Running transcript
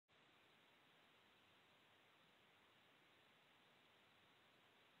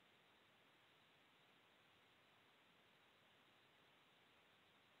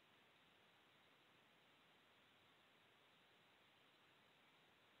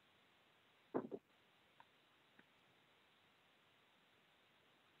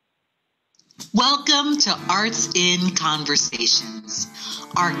Welcome to Arts in Conversations.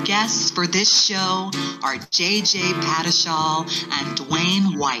 Our guests for this show are J.J. Pattishall and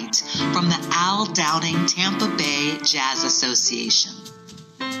Dwayne White from the Al Downing Tampa Bay Jazz Association.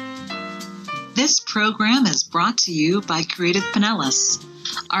 This program is brought to you by Creative Pinellas.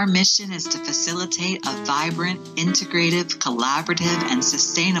 Our mission is to facilitate a vibrant, integrative, collaborative, and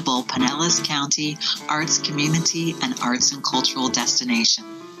sustainable Pinellas County arts community and arts and cultural destination.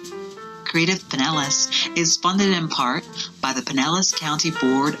 Creative Pinellas is funded in part by the Pinellas County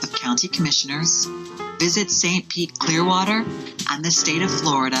Board of County Commissioners, Visit St. Pete Clearwater, and the State of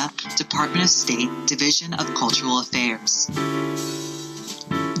Florida Department of State Division of Cultural Affairs.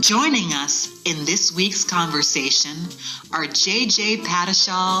 Joining us in this week's conversation are J.J.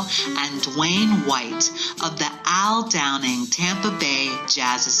 Pattishall and Dwayne White of the Al Downing Tampa Bay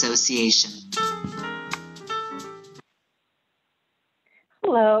Jazz Association.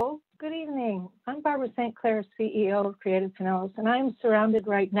 Hello, good evening. I'm Barbara St. Clair, CEO of Creative Pinellas, and I'm surrounded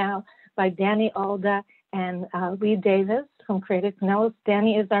right now by Danny Alda and Lee Davis from Creative Pinellas.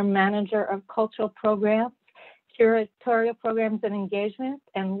 Danny is our manager of cultural programs, curatorial programs and engagement,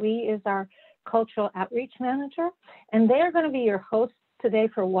 and Lee is our cultural outreach manager. And they are going to be your hosts today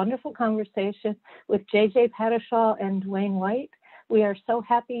for a wonderful conversation with J.J. Pattishall and Dwayne White. We are so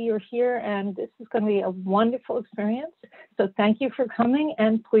happy you're here, and this is going to be a wonderful experience. So thank you for coming,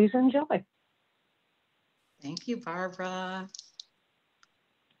 and please enjoy. Thank you, Barbara.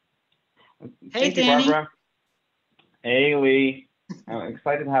 Thank you, Barbara. Hey, Lee. I'm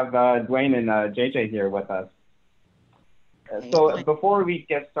excited to have Dwayne and JJ here with us. So before we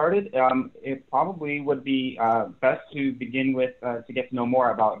get started, it probably would be best to begin with to get to know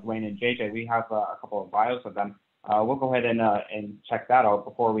more about Dwayne and JJ. We have a couple of bios of them. We'll go ahead and check that out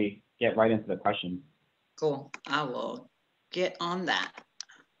before we get right into the questions. Cool. I will get on that.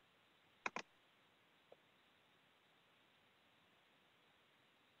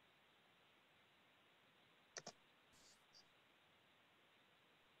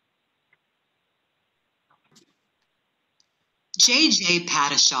 J.J.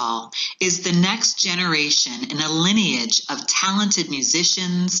 Pattishall is the next generation in a lineage of talented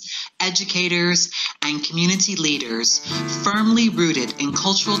musicians, educators, and community leaders firmly rooted in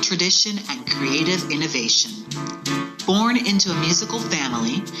cultural tradition and creative innovation. Born into a musical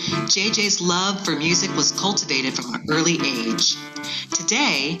family, JJ's love for music was cultivated from an early age.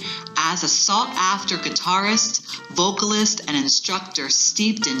 Today, as a sought-after guitarist, vocalist, and instructor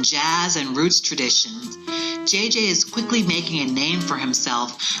steeped in jazz and roots traditions, JJ is quickly making a name for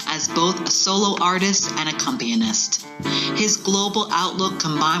himself as both a solo artist and accompanist. His global outlook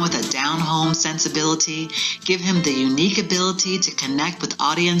combined with a down-home sensibility give him the unique ability to connect with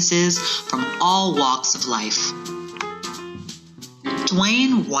audiences from all walks of life.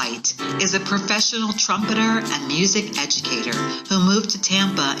 Dwayne White is a professional trumpeter and music educator who moved to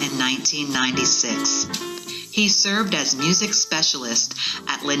Tampa in 1996. He served as music specialist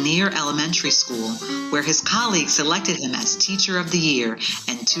at Lanier Elementary School, where his colleagues selected him as Teacher of the Year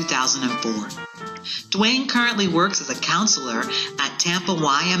in 2004. Dwayne currently works as a counselor at Tampa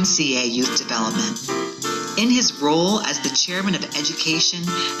YMCA Youth Development. In his role as the chairman of Education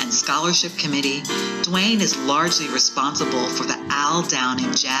and Scholarship Committee, Dwayne is largely responsible for the Al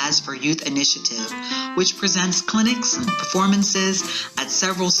Downing Jazz for Youth Initiative, which presents clinics and performances at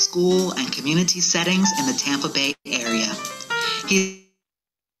several school and community settings in the Tampa Bay area.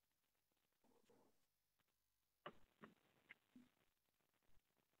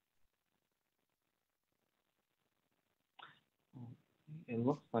 It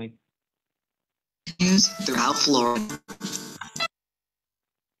looks like throughout Florida.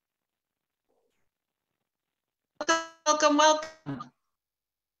 Welcome,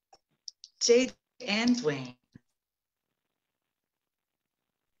 Jade and Dwayne.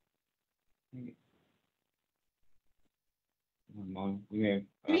 We may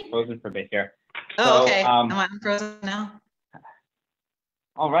have frozen for a bit here. Oh, okay. I'm frozen now.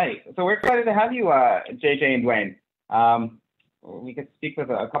 All right. So we're excited to have you, JJ and Dwayne. We get to speak with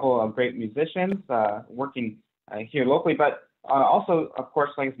a couple of great musicians working here locally, but also, of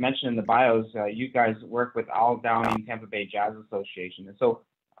course, like it's mentioned in the bios, you guys work with Al Downing Tampa Bay Jazz Association. And so,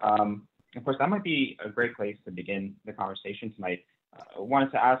 of course, that might be a great place to begin the conversation tonight. I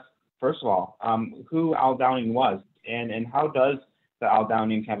wanted to ask, first of all, who Al Downing was, and how does the Al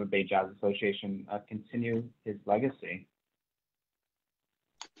Downing Tampa Bay Jazz Association continue his legacy?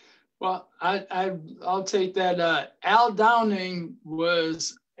 Well, I'll take that. Al Downing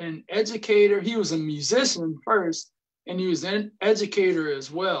was an educator. He was a musician first, and he was an educator as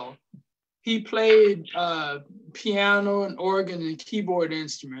well. He played piano and organ and keyboard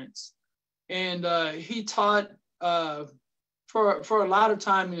instruments. and he taught for a lot of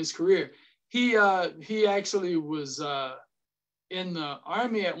time in his career. He actually was in the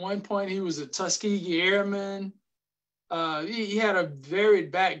Army at one point. He was a Tuskegee Airman. He had a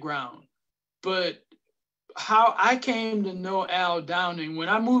varied background, but how I came to know Al Downing, when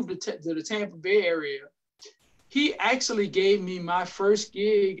I moved to the Tampa Bay area, he actually gave me my first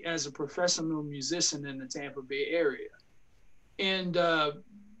gig as a professional musician in the Tampa Bay area. And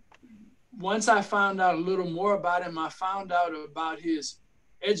once I found out a little more about him, I found out about his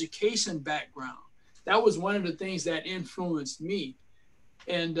education background. That was one of the things that influenced me.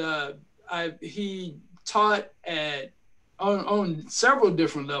 And he taught on several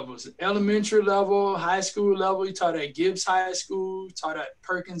different levels: elementary level, high school level. He taught at Gibbs High School, taught at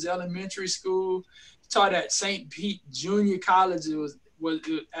Perkins Elementary School, taught at St. Pete Junior College. It was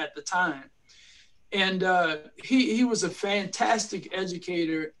at the time. And he was a fantastic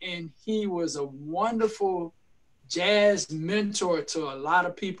educator, and he was a wonderful jazz mentor to a lot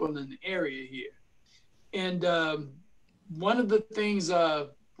of people in the area here. And one of the things,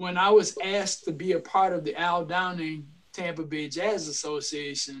 when I was asked to be a part of the Al Downing Tampa Bay Jazz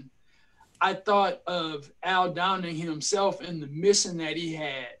Association, I thought of Al Downing himself and the mission that he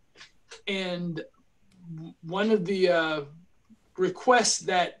had. And one of the requests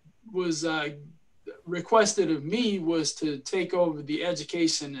that was requested of me was to take over the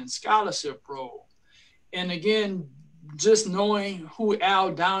education and scholarship role. And again, just knowing who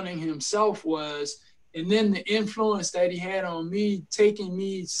Al Downing himself was, and then the influence that he had on me, taking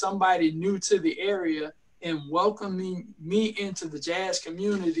me, somebody new to the area, and welcoming me into the jazz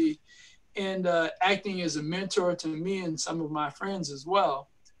community, and acting as a mentor to me and some of my friends as well.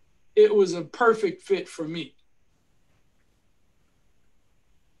 It was a perfect fit for me.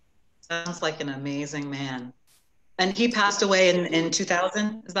 Sounds like an amazing man. And he passed away in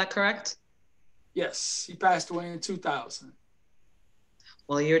 2000, is that correct? Yes, he passed away in 2000.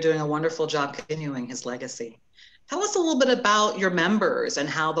 Well, you're doing a wonderful job continuing his legacy. Tell us a little bit about your members and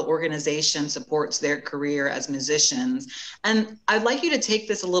how the organization supports their career as musicians. And I'd like you to take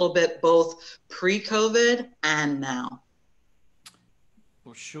this a little bit both pre-COVID and now.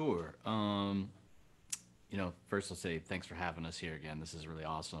 Well, sure. First I'll say thanks for having us here again. This is really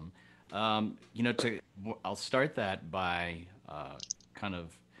awesome. I'll start that by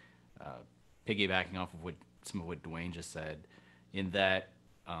piggybacking off of some of what Dwayne just said, in that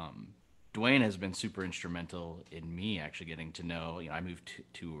Dwayne has been super instrumental in me actually getting to know. I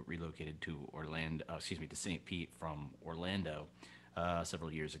relocated to St. Pete from Orlando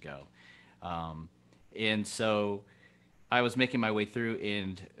several years ago, and so I was making my way through,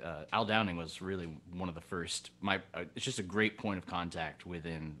 and Al Downing was really one of the first. It's just a great point of contact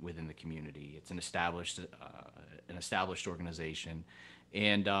within the community. It's an established organization,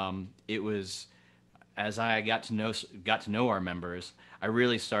 and it was, as I got to know our members, I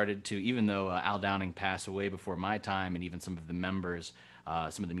really started to, even though Al Downing passed away before my time, and even some of the members,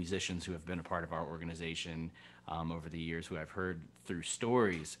 some of the musicians who have been a part of our organization over the years, who I've heard through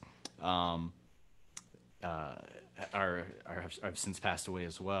stories, have since passed away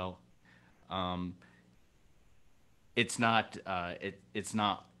as well. It's not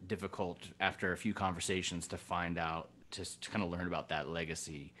difficult after a few conversations to find out, to kind of learn about that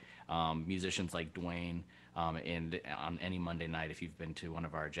legacy. Musicians like Dwayne, and on any Monday night, if you've been to one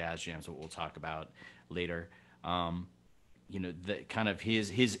of our jazz jams, what we'll talk about later, the kind of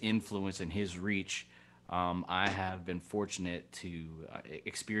his influence and his reach. I have been fortunate to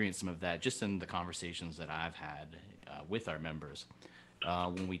experience some of that just in the conversations that I've had with our members.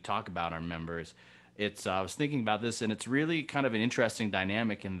 When we talk about our members, I was thinking about this, and it's really kind of an interesting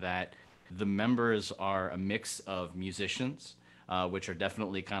dynamic in that the members are a mix of musicians, which are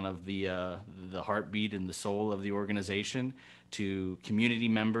definitely kind of the heartbeat and the soul of the organization, to community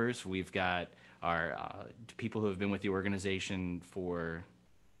members. We've got our people who have been with the organization for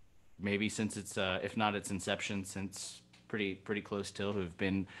maybe since its, if not its inception, since pretty close till, who've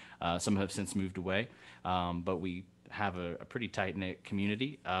been, some have since moved away, but we have a pretty tight-knit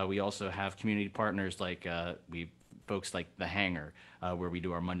community. We also have community partners like folks like The Hangar, where we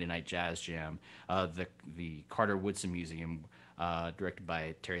do our Monday night jazz jam, the Carter Woodson Museum, directed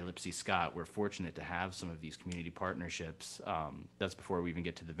by Terry Lipsy Scott. We're fortunate to have some of these community partnerships. That's before we even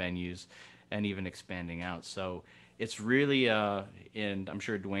get to the venues and even expanding out. So it's really, and I'm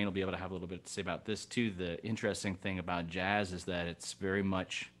sure Dwayne will be able to have a little bit to say about this too. The interesting thing about jazz is that it's very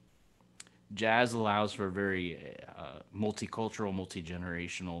much, jazz allows for a very multicultural,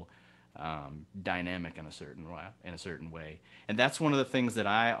 multi-generational dynamic in a certain way. And that's one of the things that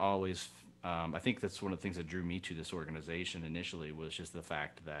I always, I think that's one of the things that drew me to this organization initially, was just the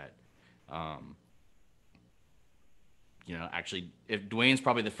fact that You know, actually, if Dwayne's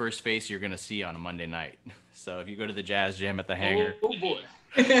probably the first face you're going to see on a Monday night. So if you go to the jazz jam at the Hangar, Oh boy.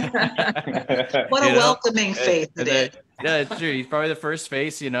 What a you know, welcoming face it is. yeah, it's true. He's probably the first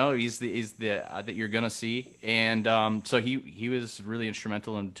face. You know, he's the that you're gonna see, and so he was really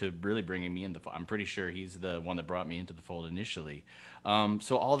instrumental into really bringing me in the. I'm pretty sure he's the one that brought me into the fold initially.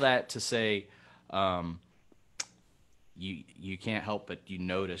 So all that to say, you can't help but you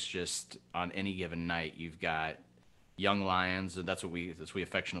notice just on any given night you've got young lions, and that's what we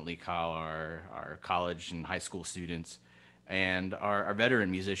affectionately call our college and high school students, and our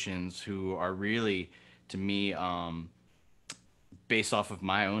veteran musicians who are really, to me, based off of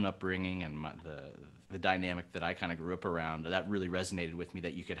my own upbringing and the dynamic that I kind of grew up around, that really resonated with me,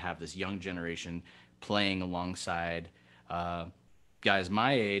 that you could have this young generation playing alongside guys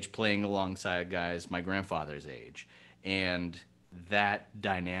my age, playing alongside guys my grandfather's age, and that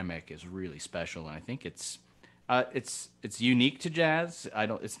dynamic is really special, and I think it's unique to jazz.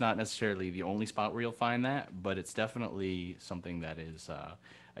 It's not necessarily the only spot where you'll find that, but it's definitely something that is a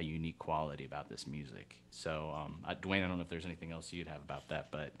unique quality about this music. So, Dwayne, I don't know if there's anything else you'd have about that,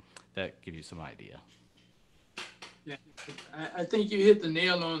 but that gives you some idea. Yeah, I think you hit the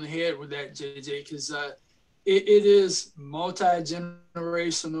nail on the head with that, JJ, because it is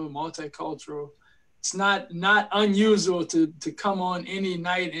multi-generational, multicultural. It's not unusual to come on any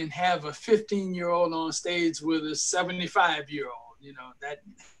night and have a 15-year-old on stage with a 75-year-old. You know, that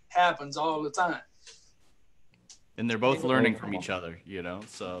happens all the time. And they're both learning from each other, you know,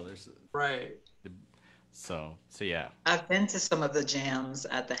 so there's right. So yeah. I've been to some of the jams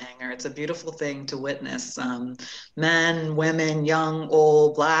at the Hangar. It's a beautiful thing to witness. Men, women, young,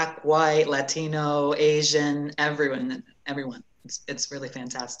 old, black, white, Latino, Asian, everyone. It's really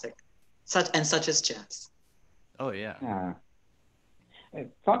fantastic. Such as jazz. Oh yeah. Yeah.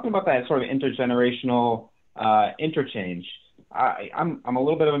 Talking about that sort of intergenerational interchange, I'm a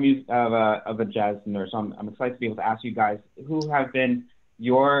little bit of a jazz nerd, so I'm excited to be able to ask you guys who have been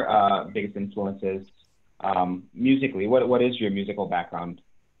your biggest influences musically. What is your musical background?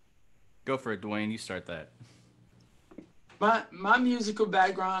 Go for it, Dwayne. You start that. My musical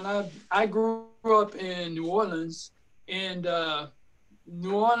background, I grew up in New Orleans, and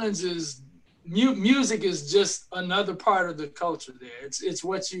New Orleans is music is just another part of the culture there. It's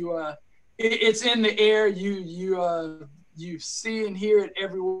what you it's in the air. You see and hear it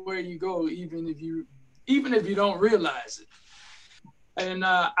everywhere you go, even if you don't realize it. And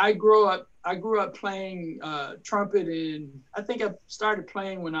I grew up playing trumpet, and I think I started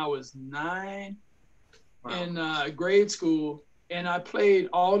playing when I was 9. Wow. In grade school, and I played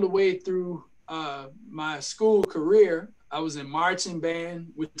all the way through my school career. I was in marching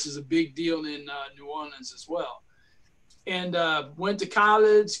band, which is a big deal in New Orleans as well. And went to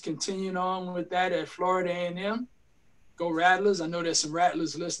college, continued on with that at Florida A&M. Go Rattlers. I know there's some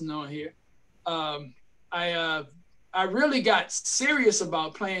Rattlers listening on here. I really got serious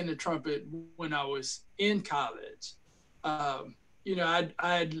about playing the trumpet when I was in college. You know,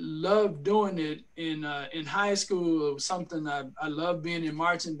 I loved doing it in high school. It was something I loved being in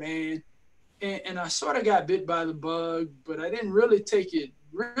marching band. And I sort of got bit by the bug, but I didn't really take it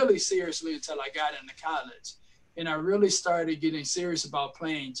really seriously until I got into college. And I really started getting serious about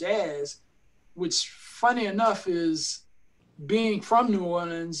playing jazz, which, funny enough, is being from New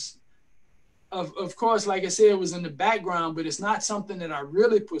Orleans. Of course, like I said, it was in the background, but it's not something that I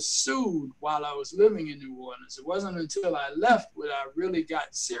really pursued while I was living in New Orleans. It wasn't until I left where I really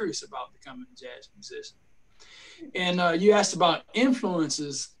got serious about becoming a jazz musician. And you asked about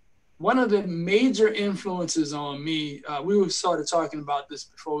influences. One of the major influences on me, we were sort of talking about this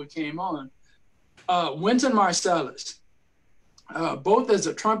before we came on, Wynton Marsalis, both as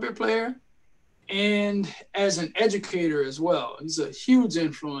a trumpet player and as an educator as well. He's a huge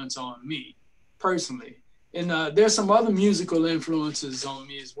influence on me personally. And there's some other musical influences on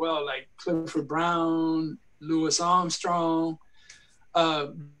me as well, like Clifford Brown, Louis Armstrong.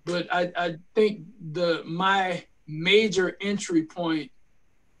 But I think my major entry point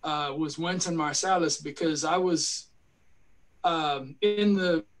was Wynton Marsalis, because I was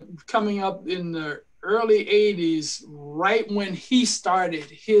coming up in the early 80s, right when he started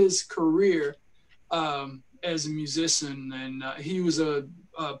his career as a musician, and he was a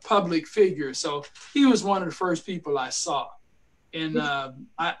public figure. So he was one of the first people I saw. And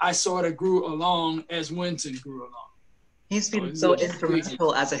I sort of grew along as Wynton grew along. He's been so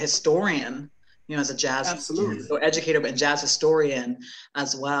instrumental as a historian, you know, as a jazz educator, but jazz historian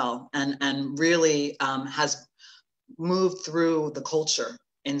as well, and really has moved through the culture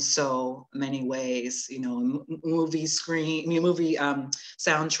in so many ways, movie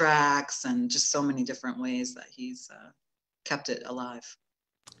soundtracks, and just so many different ways that he's kept it alive.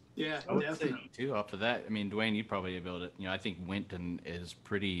 Yeah, I would definitely. say too. Off of that, I mean, Dwayne, you'd probably be able to. I think Winton has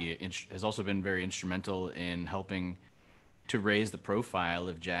also been very instrumental in helping to raise the profile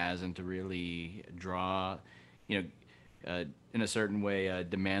of jazz and to really draw, in a certain way,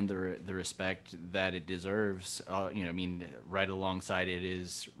 demand the respect that it deserves. I mean, right alongside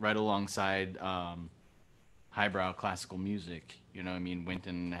highbrow classical music. I mean,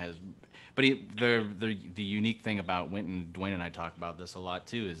 Winton has, but the unique thing about Winton, Dwayne and I talk about this a lot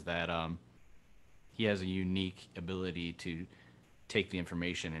too, is that he has a unique ability to take the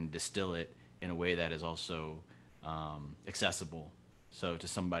information and distill it in a way that is also accessible. So to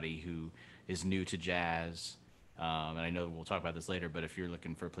somebody who is new to jazz, and I know we'll talk about this later, but if you're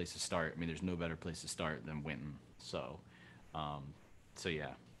looking for a place to start, I mean, there's no better place to start than Winton. So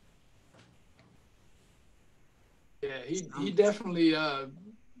yeah. Yeah, he definitely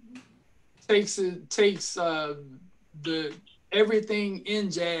takes the everything in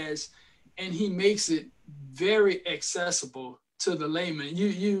jazz, and he makes it very accessible to the layman.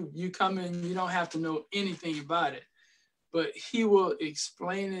 You come in, you don't have to know anything about it, but he will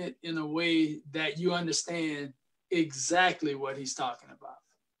explain it in a way that you understand exactly what he's talking about.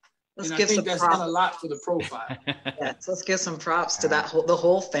 And I think that's done a lot for the profile. Yes, let's give some props to the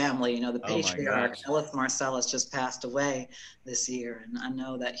whole family. The patriarch, Ellis Marcellus, just passed away this year. And I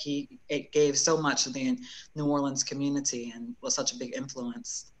know that it gave so much to the New Orleans community and was such a big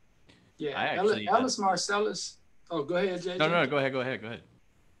influence. Yeah, Ellis Marcellus. Oh, go ahead, JJ. No, go ahead.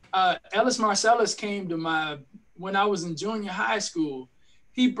 Ellis Marcellus came to when I was in junior high school.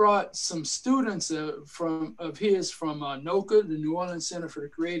 He brought some students from NOCA, the New Orleans Center for the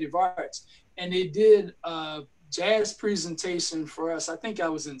Creative Arts, and they did a jazz presentation for us. I think I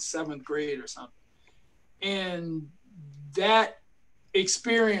was in 7th grade or something. And that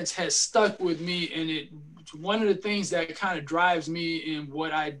experience has stuck with me, and it's one of the things that kind of drives me in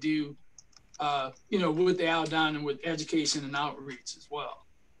what I do, with the Aldine and with education and outreach as well.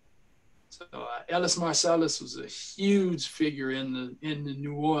 So Ellis Marcellus was a huge figure in the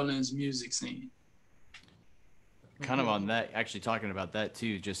New Orleans music scene. Kind of on that, actually talking about that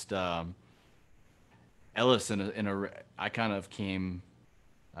too. Just Ellis I kind of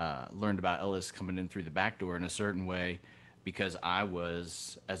learned about Ellis coming in through the back door in a certain way, because I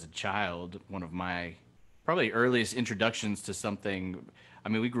was, as a child, one of my probably earliest introductions to something. I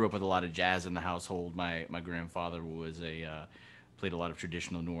mean, we grew up with a lot of jazz in the household. My grandfather was played a lot of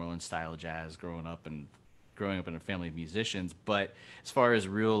traditional New Orleans style jazz growing up in a family of musicians. But as far as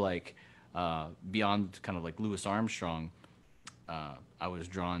real, beyond kind of like Louis Armstrong, I was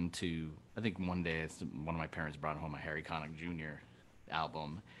drawn to, I think one day one of my parents brought home a Harry Connick Jr.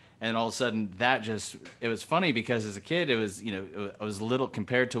 album. And all of a sudden it was funny because as a kid, it was, I was little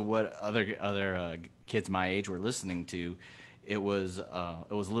compared to what other kids my age were listening to. It was a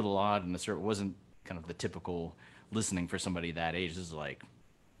little odd, and it wasn't kind of the typical listening for somebody that age. This is like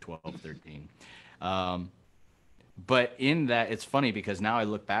 12, 13. But in that, it's funny because now I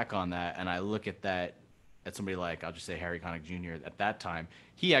look back on that and I look at that, at somebody like, I'll just say Harry Connick Jr. At that time,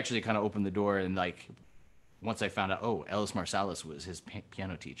 he actually kind of opened the door, and once I found out, Ellis Marcellus was his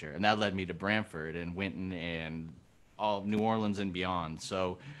piano teacher, and that led me to Branford and Winton and all New Orleans and beyond.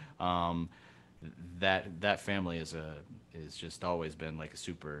 So that family is just always been like a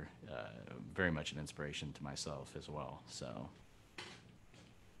super, very much an inspiration to myself as well. So,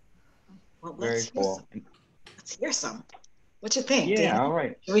 well, very cool. Let's hear some. What you think? Yeah, Dan? all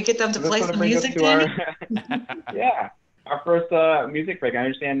right. Should we get them to play some music, Danny? Our first music break. I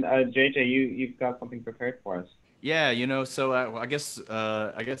understand, JJ, you've got something prepared for us. Yeah, so I guess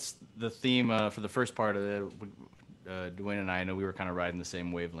the theme for the first part of it, Dwayne and I know we were kind of riding the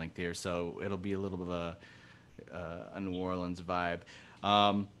same wavelength here, so it'll be a little bit of a New Orleans vibe.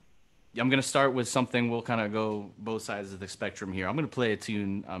 I'm going to start with something. We'll kind of go both sides of the spectrum here. I'm going to play a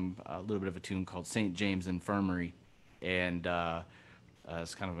tune, a little bit of a tune called St. James Infirmary, and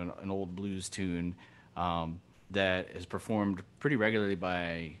it's kind of an old blues tune that is performed pretty regularly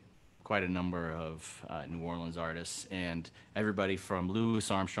by quite a number of New Orleans artists, and everybody from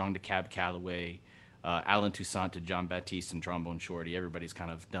Louis Armstrong to Cab Calloway, Alan Toussaint to John Baptiste and Trombone Shorty. Everybody's kind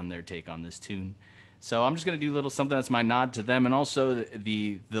of done their take on this tune. So I'm just going to do a little something that's my nod to them, and also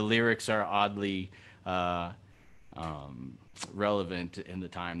the lyrics are oddly relevant in the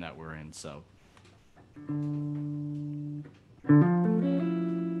time that we're in. So.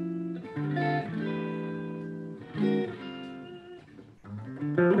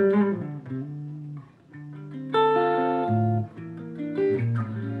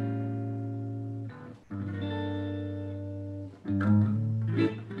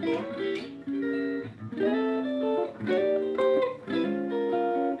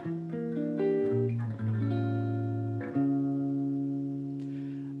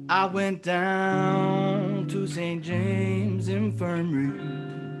 I went down to St. James Infirmary.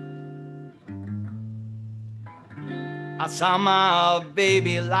 I saw my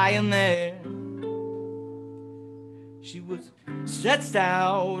baby lying there. She was stretched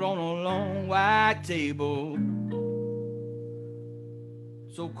out on a long white table.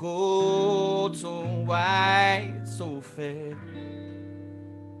 So cold, so white, so fair.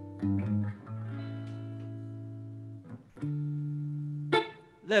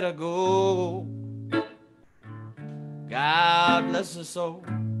 Let her go. God bless her soul.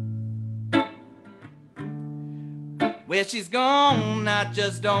 Where she's gone, I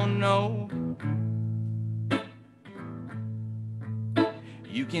just don't know.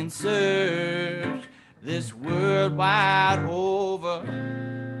 You can search this world wide over,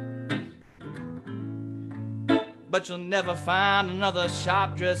 but you'll never find another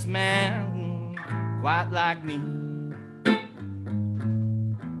sharp-dressed man quite like me.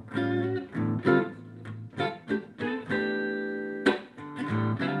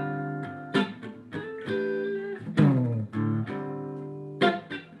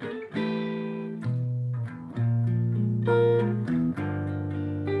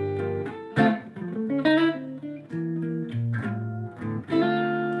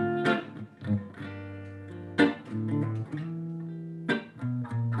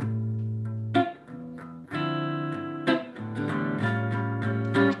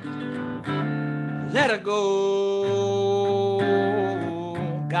 Let her go,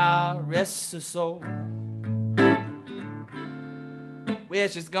 God rest her soul. Where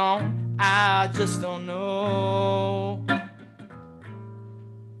she's gone, I just don't know.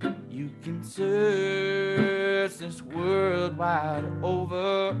 You can search this world wide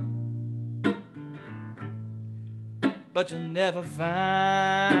over, but you'll never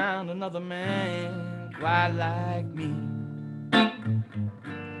find another man quite like me.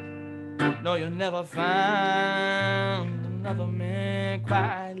 No, you'll never find another man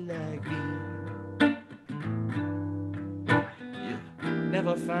quite like me. You'll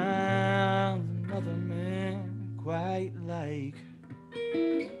never find another man quite like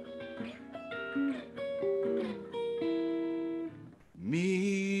me.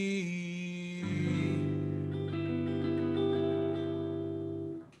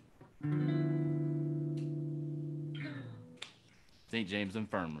 St. James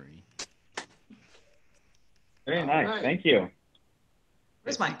Infirmary. Very nice. right. Thank you.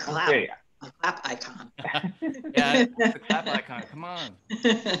 Where's my clap? Okay. My clap icon. Yeah, the clap icon. Come on.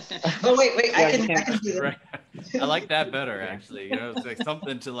 Oh wait, Yeah, I can do it. Right. I like that better, actually. You know, it's like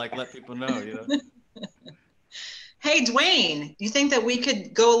something to like let people know. You know. Hey, Dwayne, do you think that we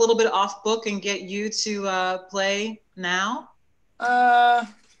could go a little bit off book and get you to play now?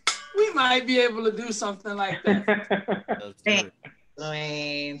 We might be able to do something like that. Let's do it.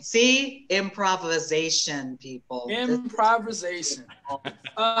 Dwayne, see, improvisation, people. Improvisation.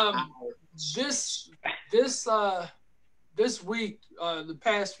 This week, the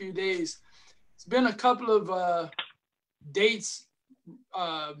past few days, it's been a couple of dates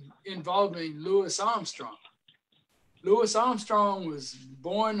involving Louis Armstrong. Louis Armstrong was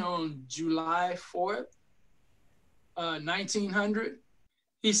born on July 4th, 1900.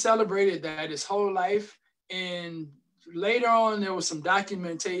 He celebrated that his whole life, and later on there was some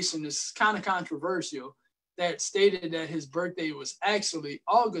documentation, it's kind of controversial, that stated that his birthday was actually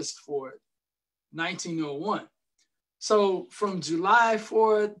August 4th, 1901. So from July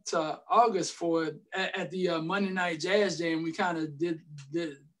 4th to August 4th, at the Monday Night Jazz Jam, we kind of did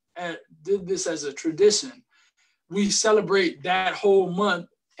this as a tradition. We celebrate that whole month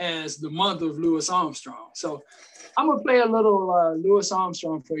as the month of Louis Armstrong. So I'm gonna play a little Louis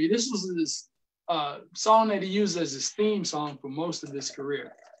Armstrong for you. This was his song that he used as his theme song for most of his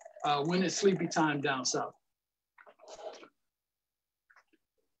career, When It's Sleepy Time Down South.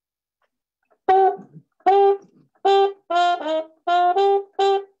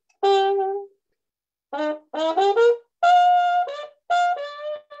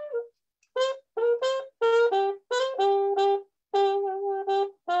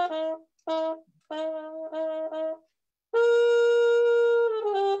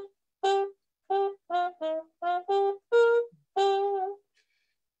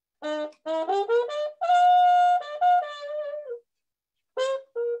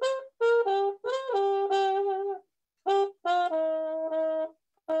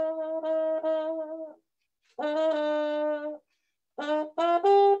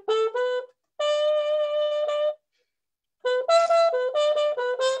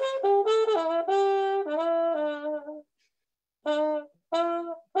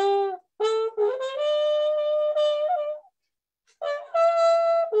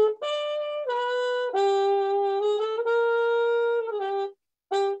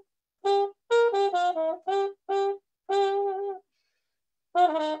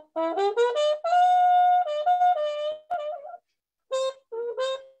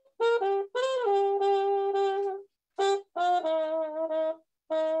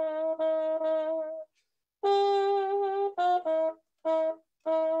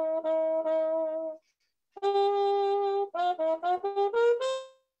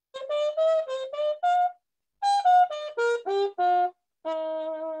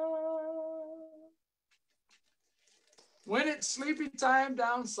 Sleepy Time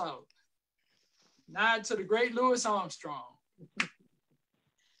Down South. Nod to the great Louis Armstrong.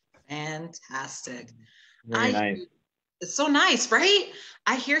 Fantastic. Very nice. It's so nice, right?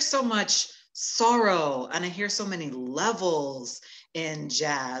 I hear so much sorrow and I hear so many levels in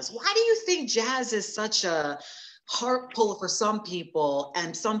jazz. Why do you think jazz is such a heart puller for some people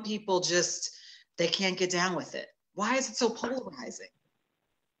and some people just, they can't get down with it? Why is it so polarizing?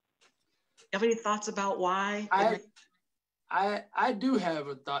 Have any thoughts about why? I do have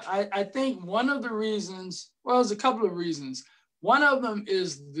a thought. I think one of the reasons, well, there's a couple of reasons. One of them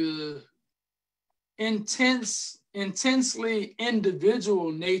is the intensely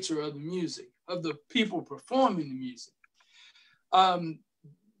individual nature of the music, of the people performing the music.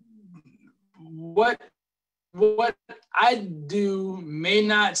 What I do may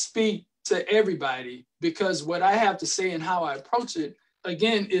not speak to everybody because what I have to say and how I approach it,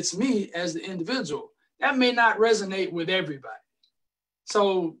 again, it's me as the individual. That may not resonate with everybody.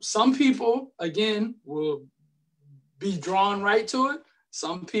 So some people, again, will be drawn right to it.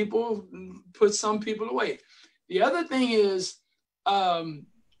 Some people put some people away. The other thing is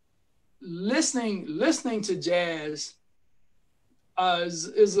listening to jazz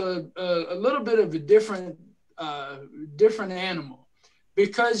is a little bit of a different animal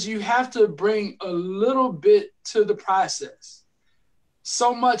because you have to bring a little bit to the process.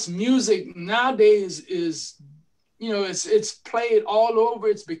 So much music nowadays is, it's played all over.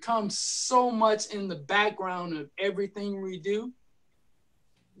 It's become so much in the background of everything we do.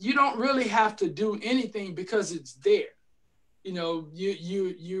 You don't really have to do anything because it's there.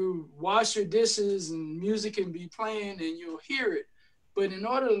 You wash your dishes and music can be playing and you'll hear it. But in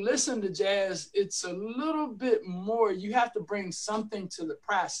order to listen to jazz, it's a little bit more. You have to bring something to the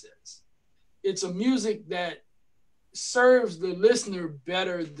process. It's a music that serves the listener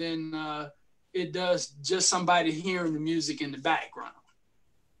better than it does just somebody hearing the music in the background.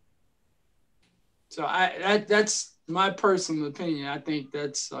 So that's my personal opinion. I think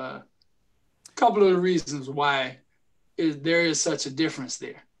that's a couple of the reasons why there is such a difference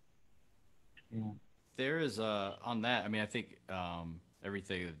there. Yeah. There is on that. I mean, I think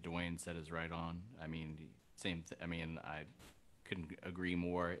everything that Dwayne said is right on. I mean, I couldn't agree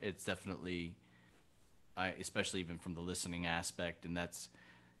more. It's definitely, especially even from the listening aspect, and that's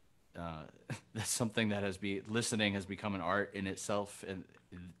something that listening has become an art in itself, and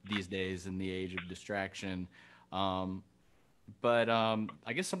these days in the age of distraction. But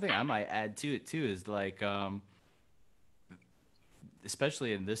I guess something I might add to it too is like,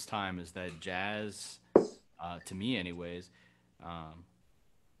 especially in this time, is that jazz, to me anyways,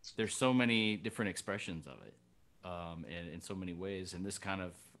 there's so many different expressions of it, and in so many ways. And this kind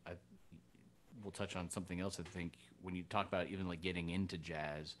of, we'll touch on something else. I think when you talk about even like getting into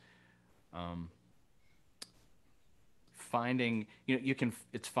jazz, finding,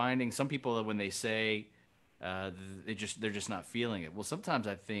 it's finding some people that when they say they're just not feeling it. Well, sometimes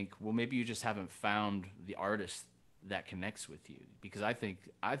I think, well, maybe you just haven't found the artist that connects with you, because I think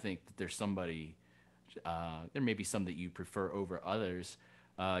that there's somebody, there may be some that you prefer over others.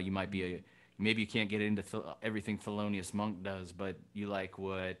 You might be maybe you can't get into everything Thelonious Monk does, but you like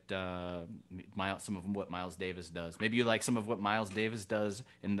what some of what Miles Davis does. Maybe you like some of what Miles Davis does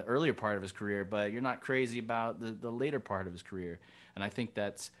in the earlier part of his career, but you're not crazy about the later part of his career. And I think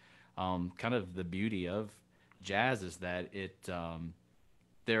that's kind of the beauty of jazz, is that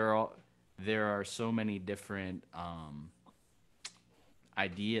there are so many different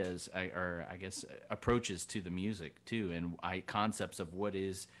ideas, or I guess approaches to the music too, and concepts of what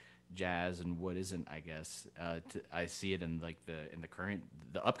is jazz and what isn't. I guess I see it in like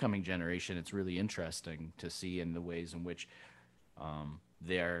the upcoming generation. It's really interesting to see in the ways in which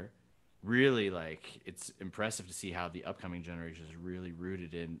they're really, like, it's impressive to see how the upcoming generation is really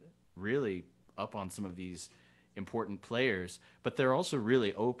rooted in, really up on some of these important players, but they're also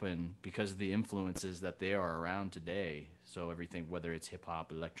really open because of the influences that they are around today. So everything, whether it's hip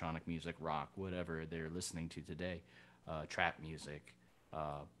hop, electronic music, rock, whatever they're listening to today, trap music,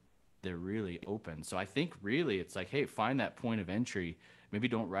 they're really open. So I think really it's like, hey, find that point of entry. Maybe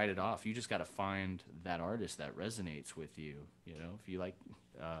don't write it off. You just got to find that artist that resonates with you. If you like,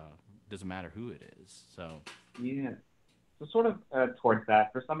 doesn't matter who it is. So yeah. So sort of towards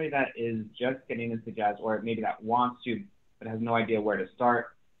that, for somebody that is just getting into jazz, or maybe that wants to but has no idea where to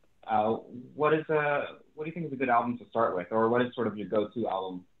start, what do you think is a good album to start with, or what is sort of your go-to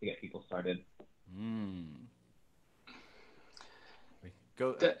album to get people started?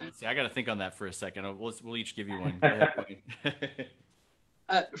 Go. See, I got to think on that for a second. We'll each give you one. Go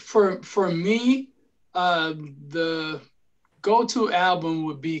ahead. For me, the go-to album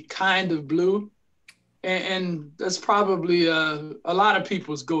would be Kind of Blue. and that's probably a lot of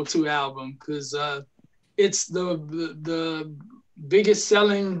people's go-to album because it's the biggest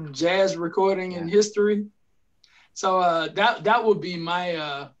selling jazz recording in history. So that would be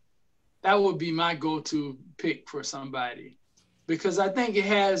my go-to pick for somebody, because I think it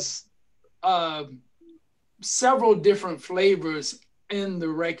has several different flavors in the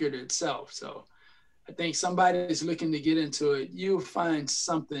record itself. So I think somebody is looking to get into it, you'll find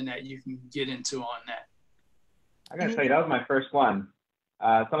something that you can get into on that. I gotta tell you, that was my first one.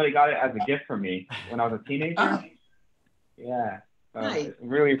 Somebody got it as a gift from me when I was a teenager. Yeah, Nice.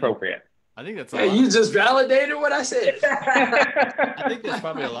 Really appropriate. I think that's you just validated what I said. I think that's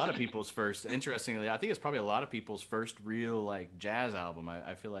probably a lot of people's first. Interestingly, I think it's probably a lot of people's first real like jazz album.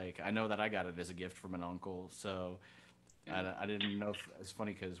 I feel like I know that I got it as a gift from an uncle, so I didn't know. It's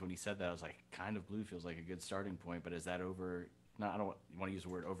funny because when he said that, I was like, "Kind of Blue" feels like a good starting point, but is that over? No, I don't want to use the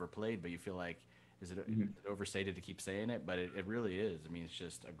word overplayed, but you feel like is it overstated to keep saying it? But it really is. I mean, it's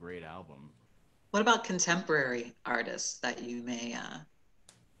just a great album. What about contemporary artists that you may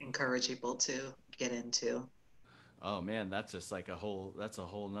encourage people to get into? Oh man, that's just like a whole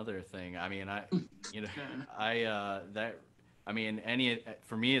nother thing. I mean,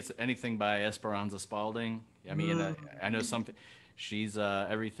 for me, it's anything by Esperanza Spalding. I mean, I know something. She's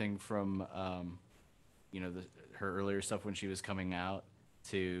everything from, her earlier stuff when she was coming out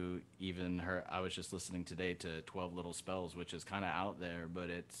to even her. I was just listening today to 12 Little Spells, which is kind of out there,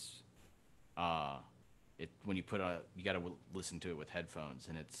 but it's, when you you got to listen to it with headphones,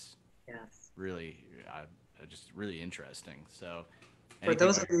 and it's really, just really interesting. So, for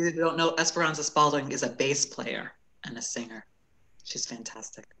those of you who don't know, Esperanza Spalding is a bass player and a singer. She's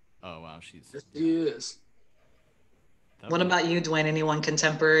fantastic. Oh wow, she is. What about you, Dwayne? Anyone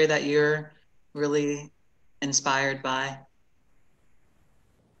contemporary that you're really inspired by?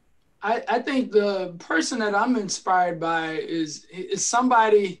 I think the person that I'm inspired by is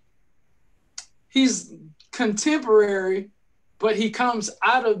somebody. He's contemporary, but he comes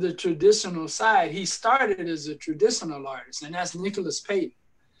out of the traditional side. He started as a traditional artist, and that's Nicholas Payton.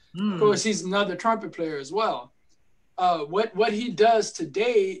 Of course, he's another trumpet player as well. What he does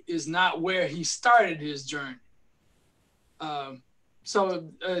today is not where he started his journey. I love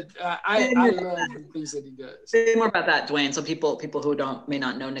the things that he does. Say more about that, Dwayne, so people who may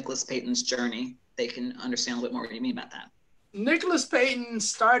not know Nicholas Payton's journey, they can understand a little bit more what you mean about that. Nicholas Payton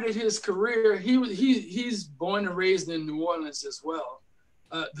started his career. He's born and raised in New Orleans as well,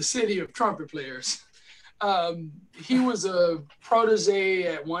 the city of trumpet players. He was a protege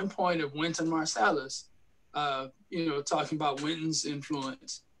at one point of Wynton Marsalis, talking about Wynton's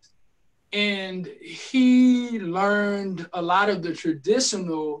influence. And he learned a lot of the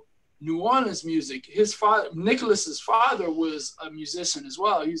traditional New Orleans music. Nicholas's father was a musician as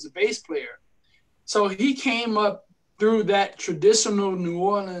well. He was a bass player. So he came up through that traditional New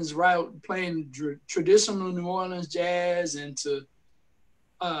Orleans route, playing traditional New Orleans jazz into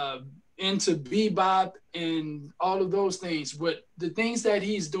bebop and all of those things. But the things that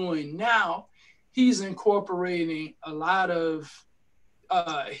he's doing now, he's incorporating a lot of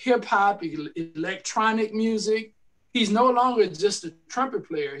hip hop, electronic music. He's no longer just a trumpet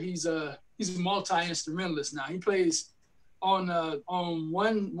player. He's a multi-instrumentalist now. He plays on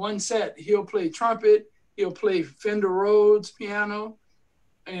one set. He'll play trumpet. He'll play Fender Rhodes piano,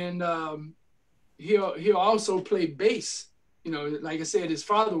 and he'll also play bass. Like I said, his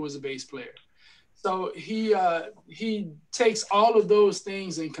father was a bass player. So he takes all of those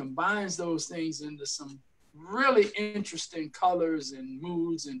things and combines those things into some really interesting colors and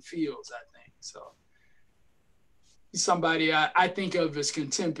moods and feels, I think. So he's somebody I think of as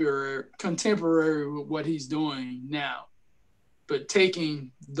contemporary with what he's doing now, but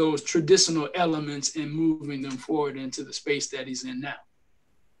taking those traditional elements and moving them forward into the space that he's in now.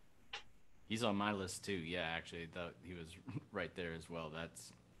 He's on my list too. Yeah, actually, he was right there as well.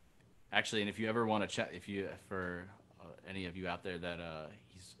 That's actually, and if you ever want to chat, for any of you out there, that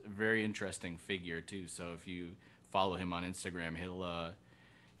he's a very interesting figure too. So if you follow him on Instagram,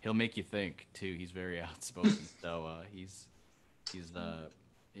 he'll make you think too. He's very outspoken. So he's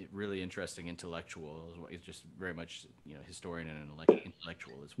really interesting intellectual. He's just very much historian and an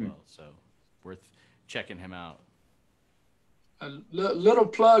intellectual as well. So worth checking him out. A little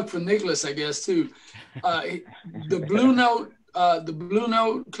plug for Nicholas, I guess, too. The Blue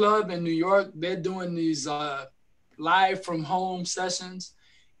Note Club in New York, they're doing these live from home sessions,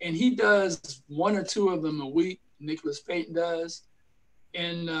 and he does one or two of them a week. Nicholas Payton does,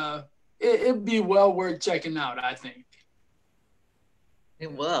 and it'd be well worth checking out, I think.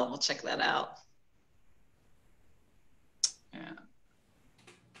 It will. We'll check that out. Yeah.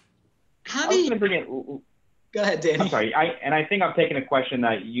 How I do was you, going to bring it. go ahead, Danny. I'm sorry. I'm taking a question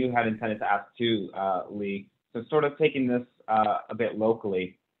that you had intended to ask too, Lee. So sort of taking this a bit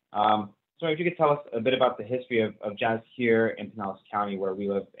locally. So if you could tell us a bit about the history of jazz here in Pinellas County, where we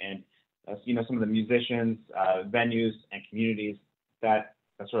live, and some of the musicians, venues, and communities that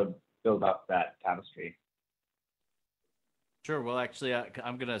sort of build up that tapestry. Sure. Well, actually,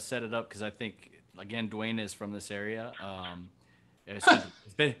 I'm going to set it up because I think, again, Dwayne is from this area.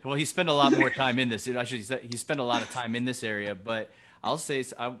 He spent a lot more time in this. Actually, he spent a lot of time in this area, but I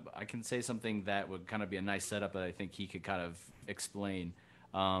can say something that would kind of be a nice setup that I think he could kind of explain.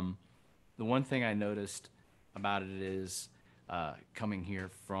 The one thing I noticed about it is coming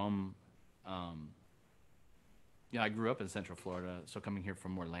here from, I grew up in Central Florida, so coming here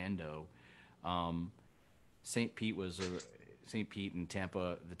from Orlando, St. Pete and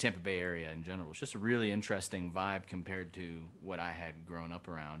Tampa, the Tampa Bay area in general, was just a really interesting vibe compared to what I had grown up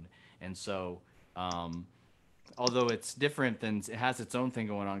around. And so, although it's different, it has its own thing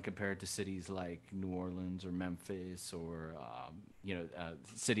going on compared to cities like New Orleans or Memphis or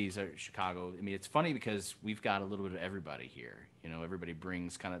cities like Chicago. I mean, it's funny because we've got a little bit of everybody here. Everybody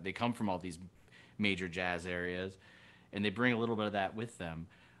brings they come from all these major jazz areas, and they bring a little bit of that with them.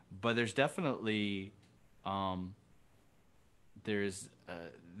 But there's definitely there is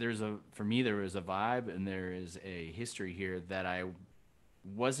for me there is a vibe and there is a history here that I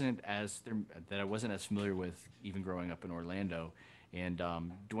wasn't as familiar with even growing up in Orlando. And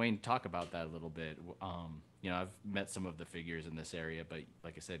Dwayne, talk about that a little bit. I've met some of the figures in this area, but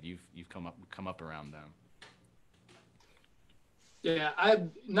like I said, you've come up around them. Yeah, I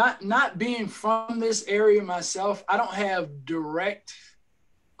not being from this area myself, I don't have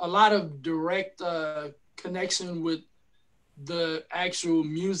a lot of direct connection with the actual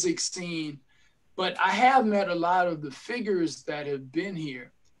music scene, but I have met a lot of the figures that have been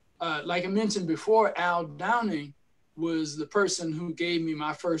here. Like I mentioned before, Al Downing was the person who gave me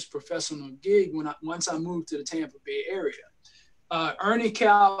my first professional gig once I moved to the Tampa Bay area. Ernie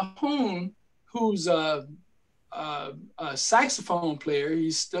Calhoun, who's a saxophone player,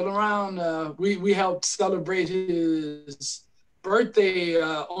 he's still around. We helped celebrate his birthday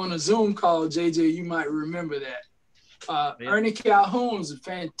on a Zoom call. JJ, you might remember that. Ernie Calhoun's a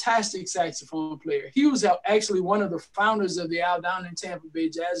fantastic saxophone player. He was actually one of the founders of the Al Downing Tampa Bay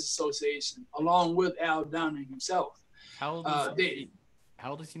Jazz Association, along with Al Downing himself. How old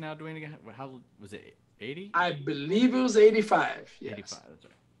is he now, Dwayne? Again? How was it? 80? I believe it was 85. Yes. 85. That's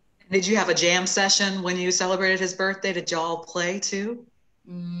right. Did you have a jam session when you celebrated his birthday? Did y'all play too?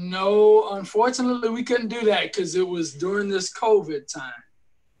 No, unfortunately, we couldn't do that because it was during this COVID time.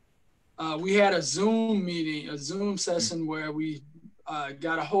 We had a Zoom session where we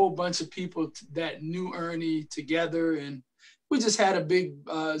got a whole bunch of people that knew Ernie together, and we just had a big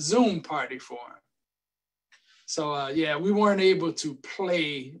Zoom party for him. So we weren't able to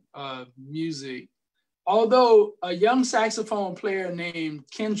play music. Although a young saxophone player named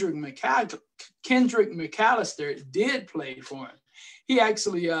Kendrick McAllister did play for him. He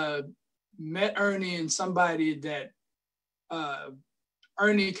actually met Ernie and somebody that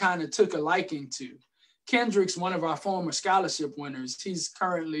Ernie kind of took a liking to. Kendrick's one of our former scholarship winners. He's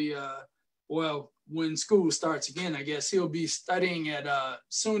currently, when school starts again, I guess he'll be studying at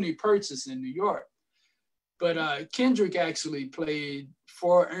SUNY Purchase in New York. But Kendrick actually played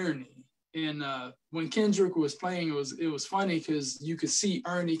for Ernie. And when Kendrick was playing, it was funny because you could see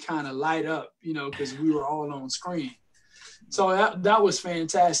Ernie kind of light up, because we were all on screen. So that was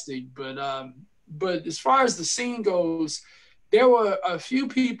fantastic. But as far as the scene goes, there were a few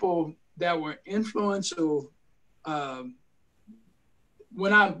people that were influential.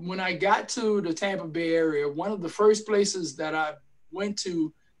 When I got to the Tampa Bay area, one of the first places that I went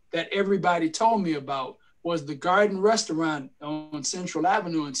to that everybody told me about was the Garden Restaurant on Central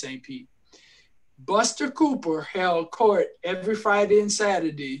Avenue in St. Pete. Buster Cooper held court every Friday and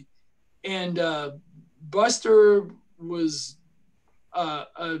Saturday, and Buster was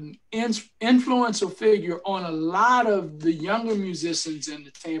an influential figure on a lot of the younger musicians in the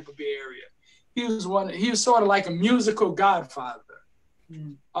Tampa Bay area. He was sort of like a musical godfather.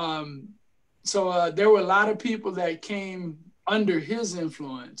 Mm. So there were a lot of people that came under his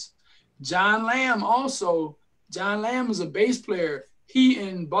influence. John Lamb was a bass player. He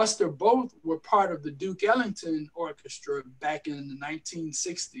and Buster both were part of the Duke Ellington Orchestra back in the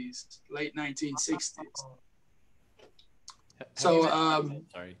 1960s, late 1960s.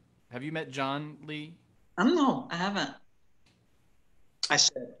 Have you met John Lee? No, I haven't. I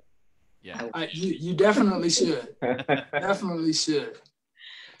should. Yeah. You definitely should. Definitely should.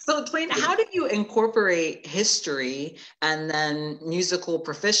 So, Dwayne, how do you incorporate history and then musical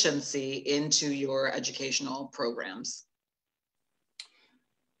proficiency into your educational programs?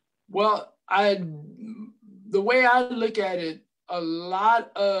 Well, the way I look at it, a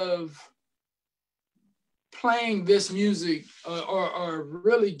lot of playing this music or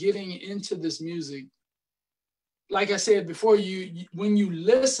really getting into this music, like I said before, when you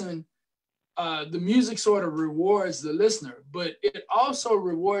listen, the music sort of rewards the listener, but it also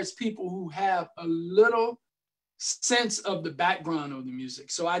rewards people who have a little sense of the background of the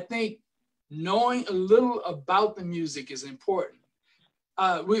music. So I think knowing a little about the music is important.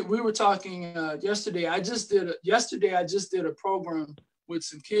 We were talking yesterday. I just did a program with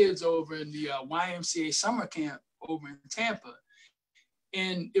some kids over in the YMCA summer camp over in Tampa,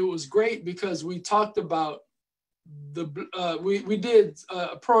 and it was great because we talked about we did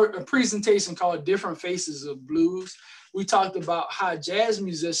a presentation called "Different Faces of Blues." We talked about how jazz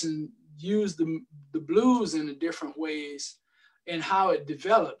musicians use the blues in different ways and how it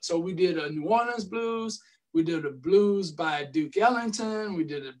developed. So we did a New Orleans blues. We did a blues by Duke Ellington. We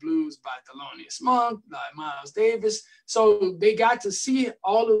did a blues by Thelonious Monk, by Miles Davis. So they got to see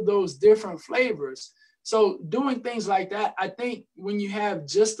all of those different flavors. So doing things like that, I think when you have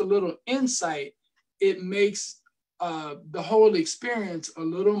just a little insight, it makes the whole experience a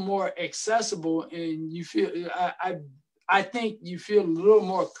little more accessible, and you feel, I think you feel a little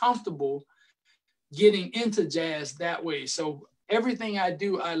more comfortable getting into jazz that way. So everything I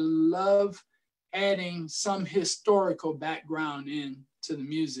do, I love adding some historical background into the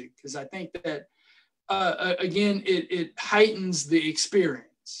music, because I think that again, it heightens the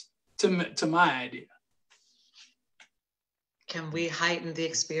experience to my idea. Can we heighten the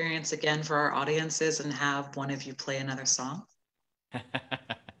experience again for our audiences and have one of you play another song?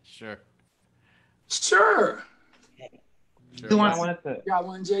 Sure. Okay. Who wants to... Got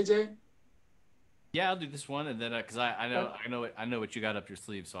one, JJ? Yeah, I'll do this one, and then because I know what you got up your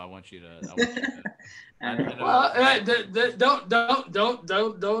sleeve, so I want you to. Well,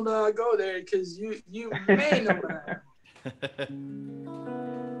 don't go there, because you may know what I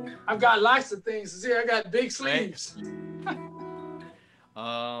am. I've got lots of things to say. I got big sleeves. Right?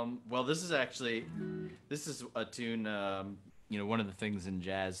 Well, this is a tune. One of the things in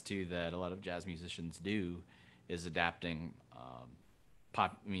jazz too that a lot of jazz musicians do is adapting.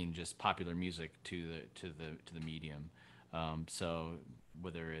 Just popular music to the medium. So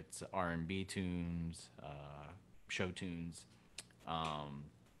whether it's R&B tunes, show tunes,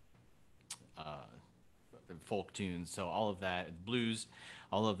 folk tunes, so all of that, blues,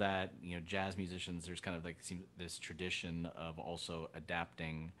 all of that, jazz musicians, there's kind of like this tradition of also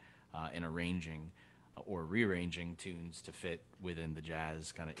adapting and arranging or rearranging tunes to fit within the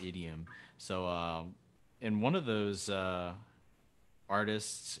jazz kind of idiom. So in one of those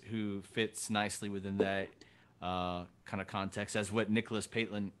artists who fits nicely within that kind of context, as what Nicholas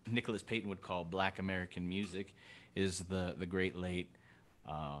Payton would call Black American music, is the great late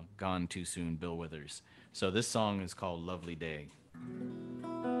gone too soon Bill Withers. So this song is called Lovely Day.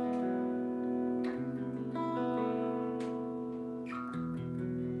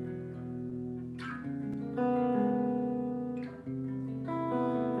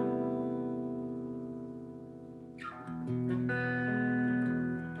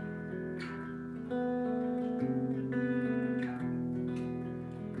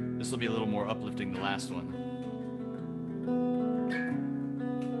 This will be a little more uplifting than the last one.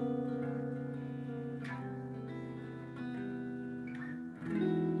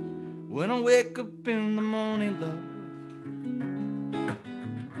 When I wake up in the morning, love,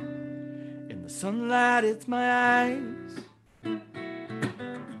 in the sunlight hits my eyes,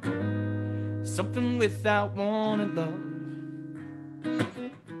 something without warning, love,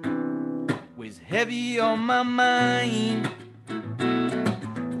 weighs heavy on my mind.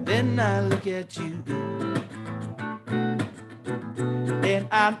 Then I look at you, and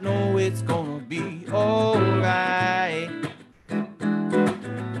I know it's gonna be alright.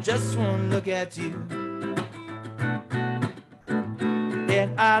 Just one look at you,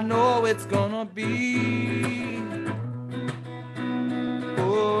 and I know it's gonna be a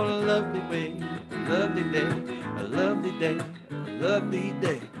lovely way, a lovely day, a lovely day, a lovely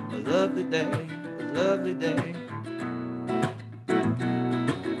day, a lovely day, a lovely day.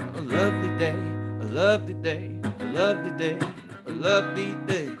 A lovely day, a lovely day, a lovely day, a lovely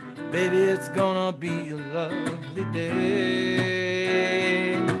day. Baby, it's gonna be a lovely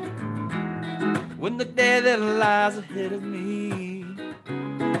day. When the day that lies ahead of me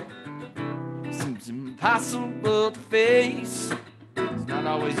seems impossible to face, it's not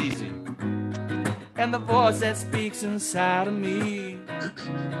always easy. And the voice that speaks inside of me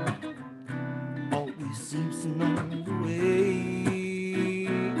always seems to know the way.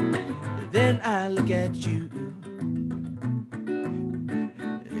 Then I look at you,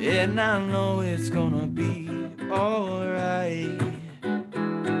 and I know it's gonna be alright.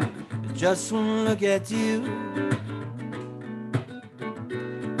 Just one look at you,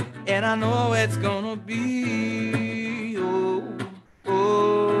 and I know it's gonna be, oh,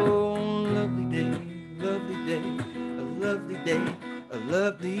 oh, lovely day, lovely day, a lovely day, a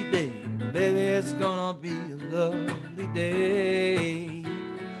lovely day. Baby, it's gonna be a lovely day.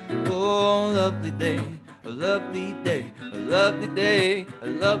 Oh, lovely day, a lovely day, a lovely day, a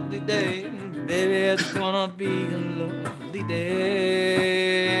lovely day. Baby, it's gonna be a lovely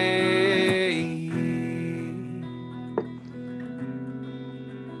day.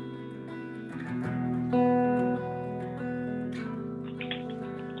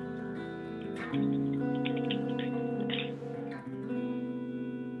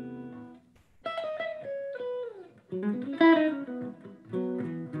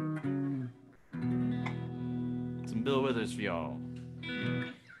 Some Bill Withers for y'all.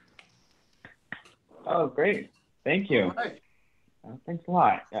 Oh, great. Thank you. All right. Thanks a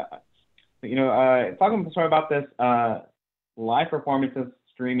lot. Talking about this live performances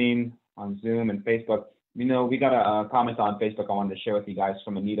streaming on Zoom and Facebook. We got a comment on Facebook I wanted to share with you guys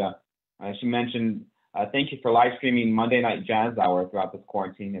from Anita. She mentioned, thank you for live streaming Monday Night Jazz Hour throughout this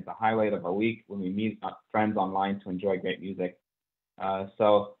quarantine. It's a highlight of our week when we meet friends online to enjoy great music.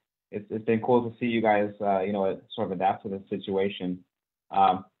 So it's been cool to see you guys, sort of adapt to this situation.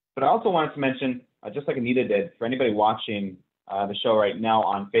 But I also wanted to mention, just like Anita did, for anybody watching the show right now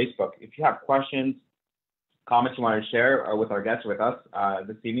on Facebook, if you have questions, comments you want to share with our guests, with us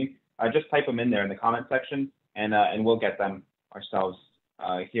this evening, just type them in there in the comment section, and we'll get them ourselves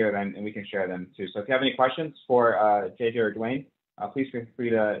here, and we can share them too. So if you have any questions for JJ or Dwayne, please feel free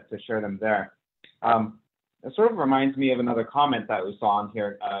to share them there. It sort of reminds me of another comment that we saw on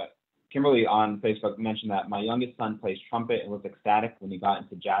here. Kimberly on Facebook mentioned that my youngest son plays trumpet and was ecstatic when he got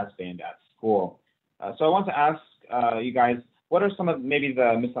into jazz band at school. So I want to ask you guys, what are some of maybe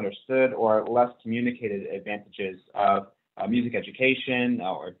the misunderstood or less communicated advantages of music education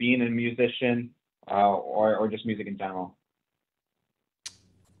or being a musician or just music in general?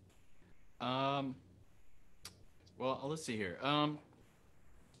 Well, let's see here.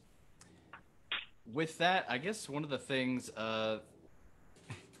 With that, I guess one of the things,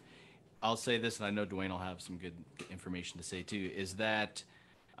 I'll say this, and I know Dwayne will have some good information to say too, is that,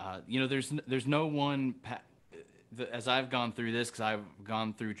 there's no one, as I've gone through this, because I've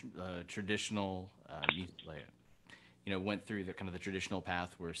gone through traditional, went through the kind of the traditional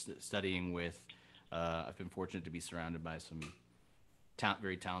path where studying with, I've been fortunate to be surrounded by some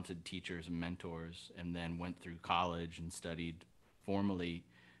very talented teachers and mentors, and then went through college and studied formally.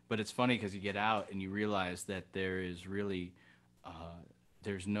 But it's funny because you get out and you realize that there is really,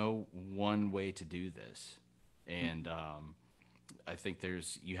 there's no one way to do this. And I think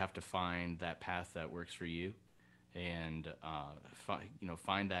you have to find that path that works for you, and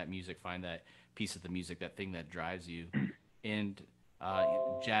find that music, find that piece of the music, that thing that drives you. And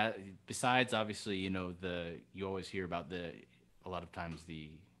jazz, besides obviously, you always hear about a lot of times the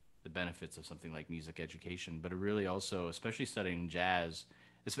benefits of something like music education, but it really also, especially studying jazz,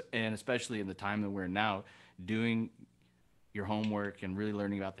 and especially in the time that we're in now, doing your homework and really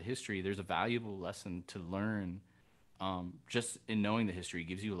learning about the history, there's a valuable lesson to learn. Just in knowing the history, it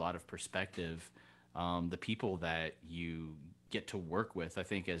gives you a lot of perspective. The people that you get to work with, I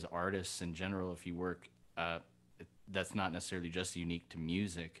think as artists in general, if you work, that's not necessarily just unique to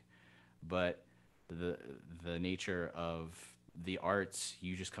music, but the nature of the arts,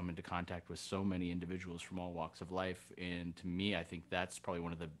 you just come into contact with so many individuals from all walks of life. And to me, I think that's probably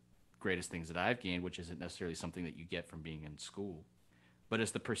one of the greatest things that I've gained, which isn't necessarily something that you get from being in school, but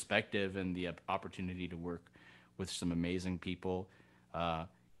it's the perspective and the opportunity to work with some amazing people.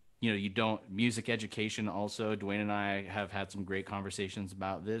 Music education also, Dwayne and I have had some great conversations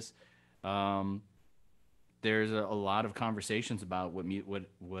about this. There's a lot of conversations about what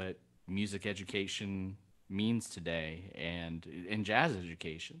music education means today, and in jazz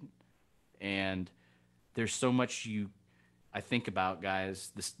education. And there's so much I think about,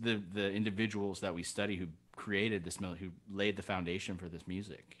 guys, the individuals that we study who created this, who laid the foundation for this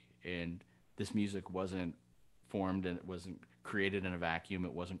music. And this music wasn't formed, and it wasn't created in a vacuum.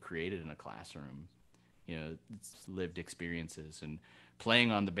 It wasn't created in a classroom. It's lived experiences, and playing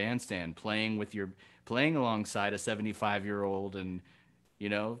on the bandstand, playing alongside a 75-year-old, and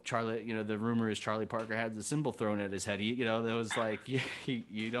Charlie, the rumor is Charlie Parker had the cymbal thrown at his head. That was like,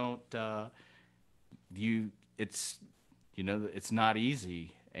 it's you know, it's not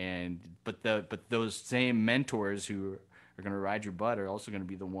easy. But those same mentors who are going to ride your butt are also going to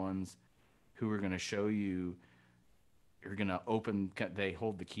be the ones who are going to show you, are going to open, they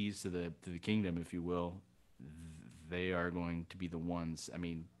hold the keys to the kingdom, if you will. They are going to be the ones, I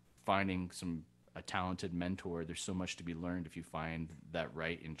mean, finding a talented mentor, there's so much to be learned if you find that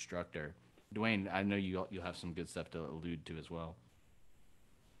right instructor. Dwayne, I know you'll have some good stuff to allude to as well.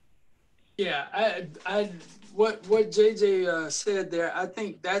 Yeah, what JJ said there, I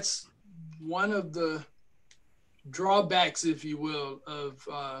think that's one of the drawbacks, if you will,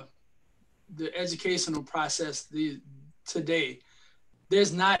 of the educational process today.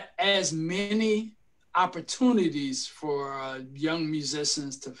 There's not as many opportunities for young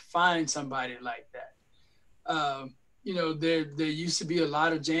musicians to find somebody like that. You know, there used to be a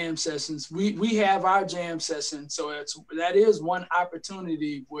lot of jam sessions. We have our jam session, so that is one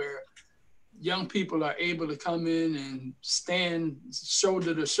opportunity where young people are able to come in and stand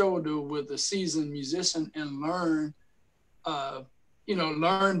shoulder to shoulder with a seasoned musician and learn,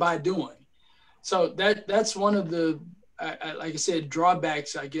 learn by doing. So that's one of the, like I said,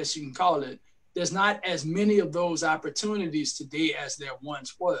 drawbacks, I guess you can call it. There's not as many of those opportunities today as there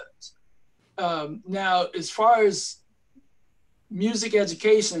once was. Now, as far as music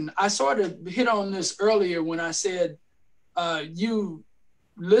education, I sort of hit on this earlier when I said, you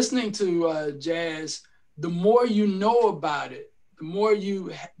listening to jazz, the more you know about it,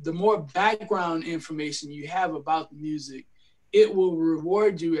 the more background information you have about the music, it will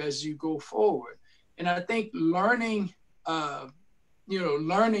reward you as you go forward. And I think learning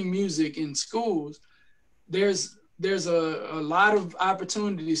music in schools, there's a lot of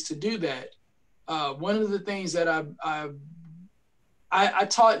opportunities to do that. One of the things that I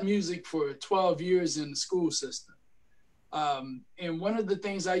taught music for 12 years in the school system. And one of the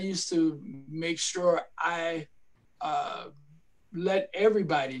things I used to make sure I let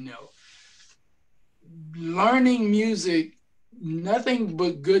everybody know, learning music, nothing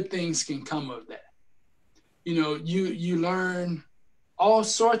but good things can come of that. You know, you learn all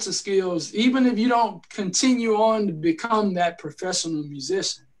sorts of skills, even if you don't continue on to become that professional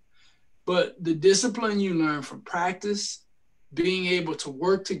musician. But the discipline you learn from practice, being able to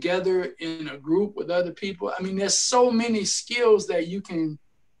work together in a group with other people. I mean, there's so many skills that you can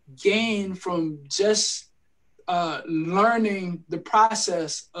gain from just learning the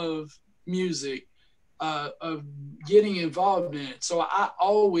process of music, of getting involved in it. So I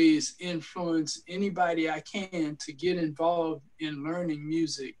always influence anybody I can to get involved in learning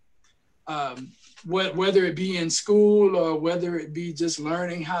music, whether it be in school or whether it be just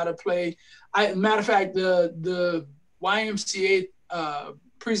learning how to play. Matter of fact, the YMCA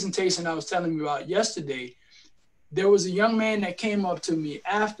presentation I was telling you about yesterday, there was a young man that came up to me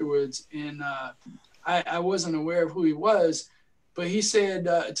afterwards, and I wasn't aware of who he was, but he said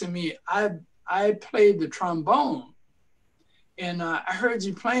to me, I played the trombone, and I heard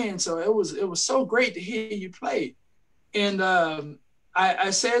you playing, so it was so great to hear you play. And I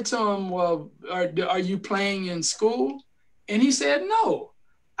said to him, well, are you playing in school? And he said, no,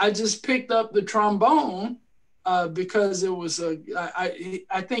 I just picked up the trombone because it was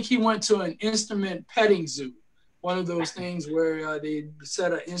I think he went to an instrument petting zoo, one of those things where they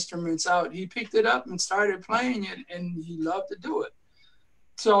set instruments out. He picked it up and started playing it, and he loved to do it.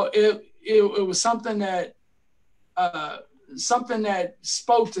 So it was something that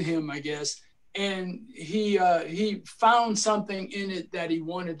spoke to him, I guess, and he found something in it that he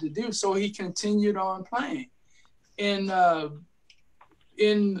wanted to do. So he continued on playing, and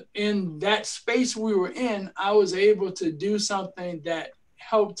in that space we were in, I was able to do something that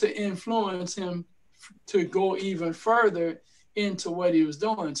helped to influence him to go even further into what he was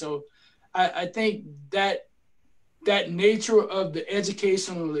doing. So I think that nature of the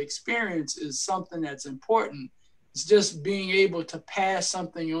educational experience is something that's important. It's just being able to pass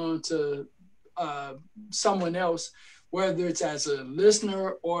something on to someone else, whether it's as a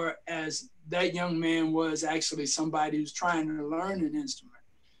listener or as that young man was actually somebody who's trying to learn an instrument.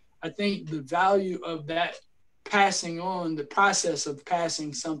 I think the value of that passing on, the process of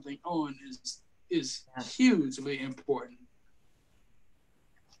passing something on is hugely important.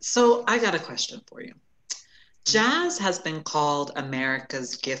 So I got a question for you. Jazz has been called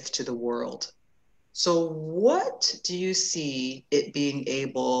America's gift to the world. So what do you see it being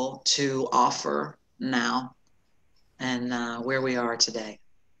able to offer now and where we are today?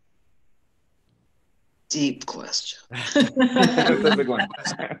 Deep question. That's a big one.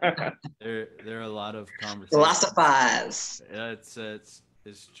 There are a lot of conversations. Philosophize.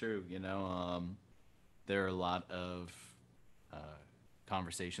 It's true. You know, there are a lot of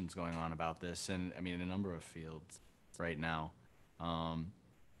conversations going on about this, and I mean, in a number of fields. right now.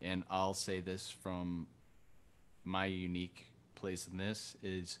 And I'll say this from my unique place in this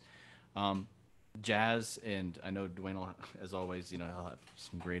is jazz, and I know Dwayne will, as always, he'll have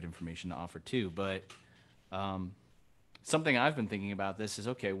some great information to offer too, but something I've been thinking about this is,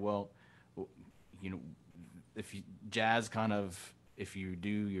 okay, well, if you, jazz kind of, if you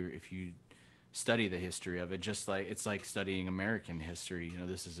study the history of it, just like it's like studying American history.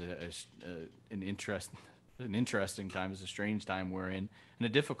 This is an interesting time. It's a strange time we're in, and a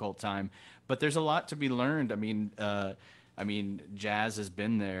difficult time. But there's a lot to be learned. I mean, jazz has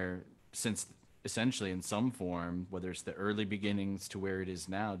been there since essentially in some form, whether it's the early beginnings to where it is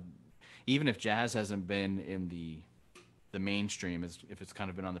now. Even if jazz hasn't been in the mainstream, if it's kind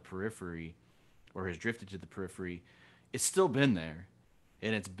of been on the periphery or has drifted to the periphery, it's still been there.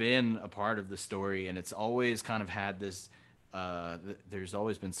 And it's been a part of the story, and it's always kind of had this, there's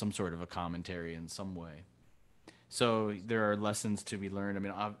always been some sort of a commentary in some way. So there are lessons to be learned. I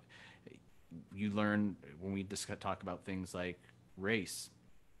mean, you learn when we talk about things like race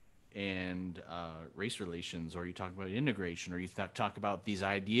and race relations, or you talk about integration, or you talk about these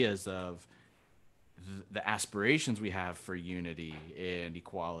ideas of the aspirations we have for unity and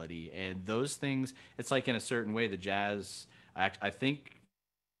equality. And those things, it's like in a certain way, the jazz, I think,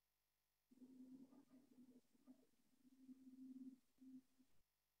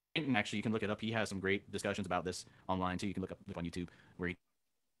 and actually you can look it up. He has some great discussions about this online too. You can look on YouTube where he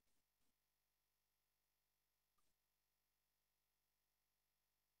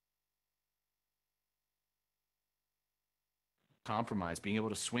compromise, being able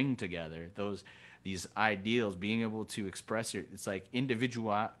to swing together, these ideals, being able to express it's like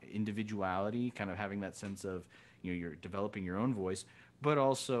individuality, kind of having that sense of, you're developing your own voice, but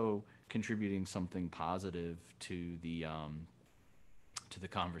also contributing something positive to the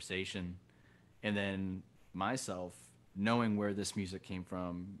conversation. And then myself, knowing where this music came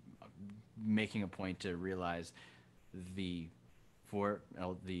from, making a point to realize the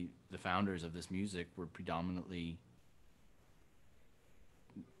founders of this music were predominantly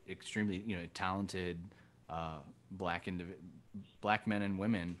extremely talented black men and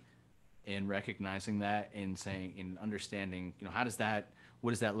women, and recognizing that and saying and understanding what does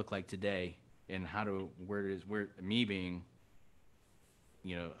that look like today, and where me being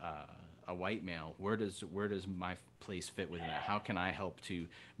a white male, where does my place fit within that? How can I help to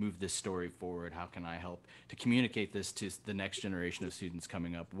move this story forward? How can I help to communicate this to the next generation of students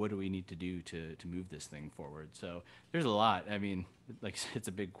coming up? What do we need to do to move this thing forward? So there's a lot. I mean, like, it's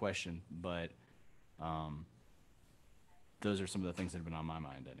a big question, but those are some of the things that have been on my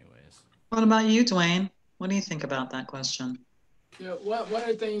mind anyways. What about you, Dwayne? What do you think about that question? Yeah, one of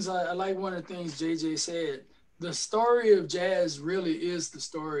the things I like, one of the things JJ said, the story of jazz really is the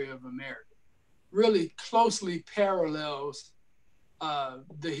story of America. Really closely parallels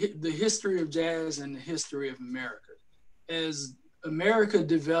the history of jazz and the history of America. As America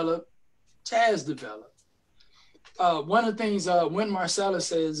developed, jazz developed. One of the things Wynton Marsalis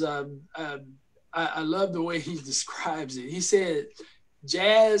says, I love the way he describes it. He said,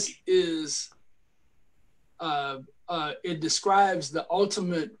 jazz is, it describes the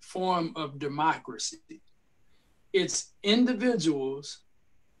ultimate form of democracy. It's individuals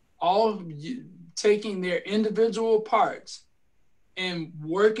all taking their individual parts and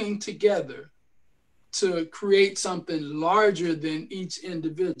working together to create something larger than each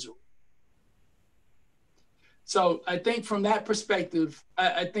individual. So I think from that perspective,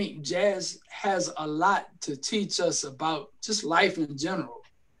 I think jazz has a lot to teach us about just life in general.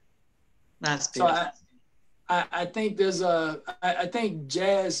 That's beautiful. So I think I think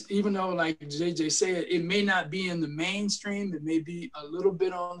jazz, even though, like JJ said, it may not be in the mainstream, it may be a little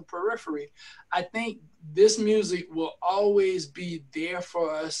bit on the periphery. I think this music will always be there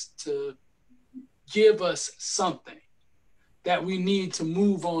for us to give us something that we need to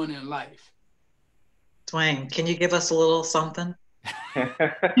move on in life. Dwayne, can you give us a little something?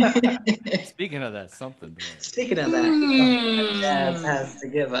 Speaking of that something, Dwayne. Speaking of that, jazz has to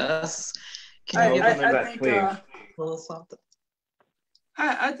give us. Can you give I think a little something?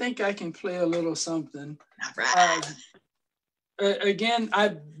 I think I can play a little something. Right. Again,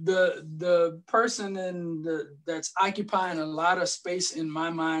 the person that's occupying a lot of space in my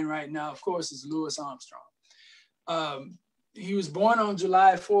mind right now, of course, is Louis Armstrong. He was born on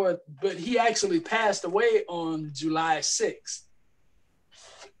July 4th, but he actually passed away on July 6th.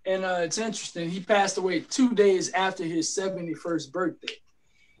 And it's interesting, he passed away 2 days after his 71st birthday.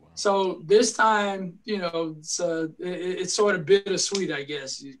 So this time, it's sort of bittersweet, I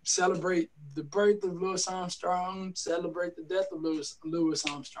guess. You celebrate the birth of Louis Armstrong, celebrate the death of Louis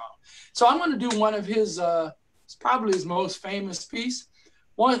Armstrong. So I'm going to do one of his It's probably his most famous piece.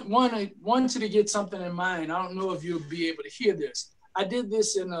 I want you to get something in mind. I don't know if you'll be able to hear this. I did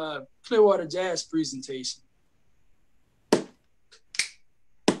this in a Clearwater Jazz presentation.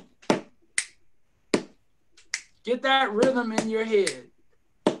 Get that rhythm in your head.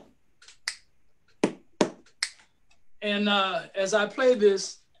 And as I play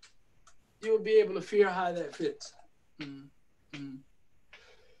this, you'll be able to feel how that fits. Mm-hmm.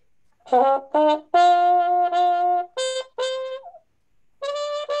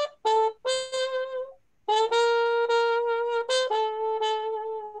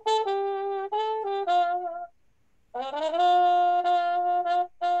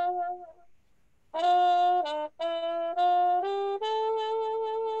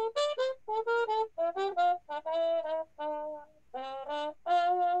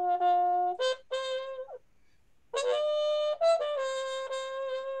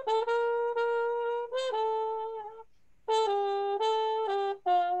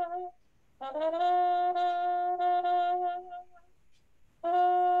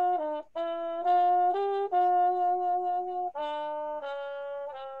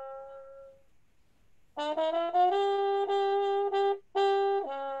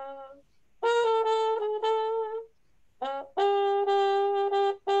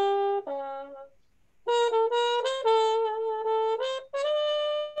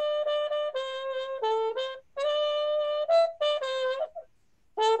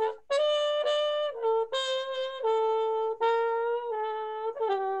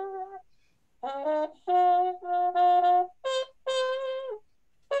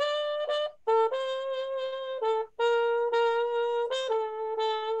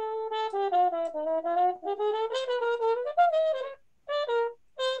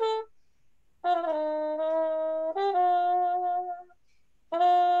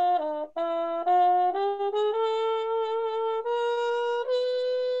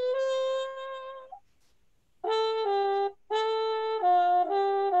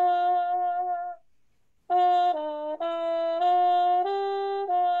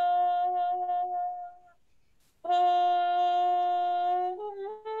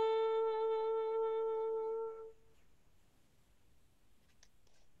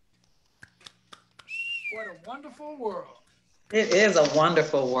 What a wonderful world. It is a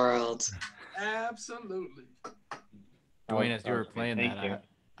wonderful world. Absolutely. Dwayne, as you were playing Thank that, you.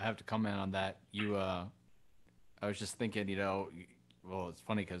 I have to comment on that. I was just thinking, well, it's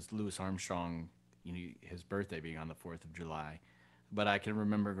funny because Louis Armstrong, his birthday being on the 4th of July, but I can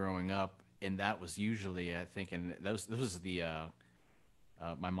remember growing up, and that was usually, I think, and that was the,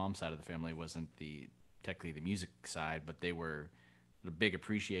 my mom's side of the family wasn't technically the music side, but they were a big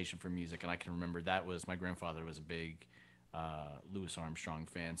appreciation for music, and I can remember my grandfather was a big Louis Armstrong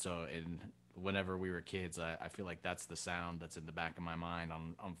fan, so whenever we were kids, I feel like that's the sound that's in the back of my mind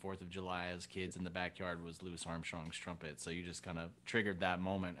on 4th of July as kids in the backyard was Louis Armstrong's trumpet. So you just kind of triggered that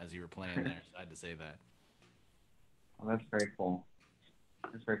moment as you were playing there. So I had to say that. Well, that's very cool.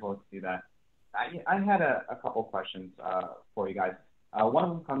 It's very cool to see that. I had a couple questions for you guys. One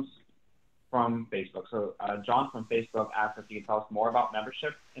of them comes from Facebook. So John from Facebook asked if you could tell us more about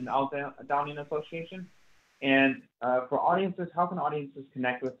membership in the Downing Association. And for audiences, how can audiences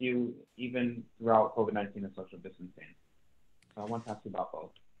connect with you even throughout COVID-19 and social distancing? So I want to ask you about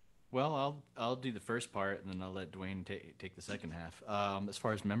both. Well, I'll do the first part, and then I'll let Dwayne take the second half. As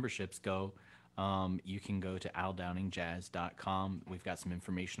far as memberships go, you can go to aldowningjazz.com. We've got some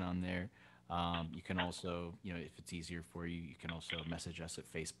information on there. You can also, if it's easier for you, you can also message us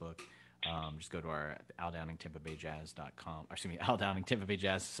at Facebook. Just go to our aldowning.tampabay.jazz.com, Al Downing Tampa Bay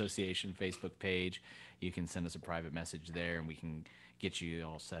Jazz Association Facebook page. You can send us a private message there, and we can get you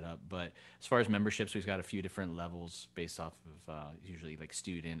all set up. But as far as memberships, we've got a few different levels based off of usually like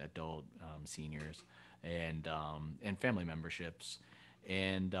student, adult, seniors, and family memberships.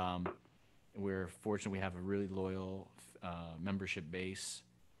 And we're fortunate we have a really loyal membership base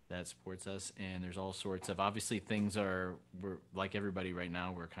that supports us, and there's all sorts of, obviously we're like everybody right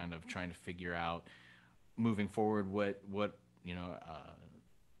now, we're kind of trying to figure out moving forward what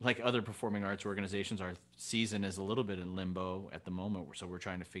like other performing arts organizations, our season is a little bit in limbo at the moment, so we're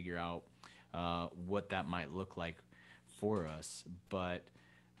trying to figure out what that might look like for us. But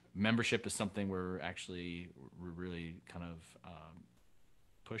membership is something we're really kind of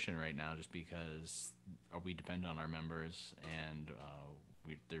pushing right now, just because we depend on our members, and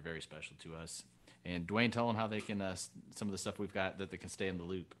they're very special to us. And Dwayne, tell them how they can some of the stuff we've got that they can stay in the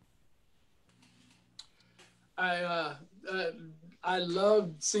loop. I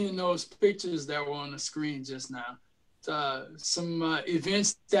loved seeing those pictures that were on the screen just now. some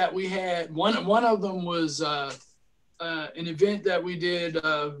events that we had. One of them was an event that we did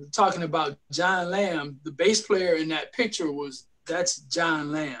talking about John Lamb. The bass player in that picture that's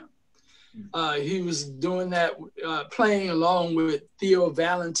John Lamb. He was doing that, playing along with Theo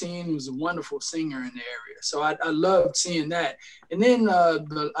Valentine, who's a wonderful singer in the area. So I loved seeing that. And then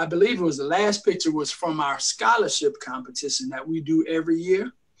I believe it was the last picture was from our scholarship competition that we do every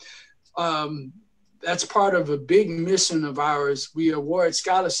year. That's part of a big mission of ours. We award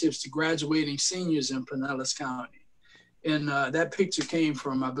scholarships to graduating seniors in Pinellas County. And that picture came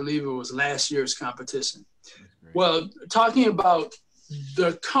from, I believe it was last year's competition. Well, talking about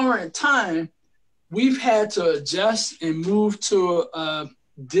the current time, we've had to adjust and move to a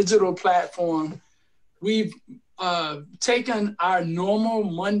digital platform. We've taken our normal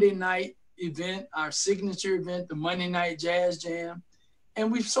Monday night event, our signature event, the Monday Night Jazz Jam,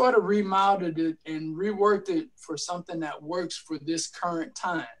 and we've sort of remodeled it and reworked it for something that works for this current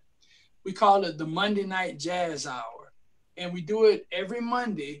time. We call it the Monday Night Jazz Hour, and we do it every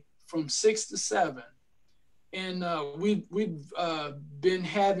Monday from 6 to 7. And we've been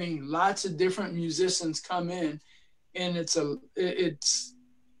having lots of different musicians come in, and it's a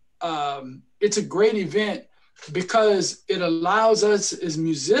great event because it allows us as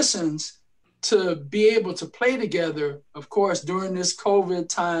musicians to be able to play together. Of course, during this COVID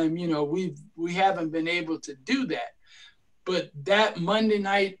time, you know, we haven't been able to do that, but that Monday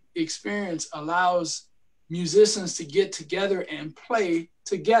night experience allows musicians to get together and play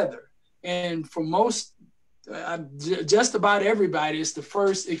together. And for most, just about everybody, it's the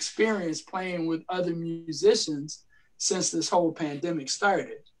first experience playing with other musicians since this whole pandemic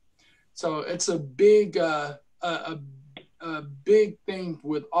started. So it's a big thing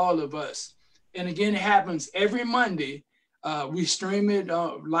with all of us. And again, it happens every Monday. We stream it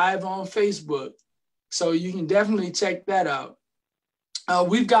live on Facebook, so you can definitely check that out.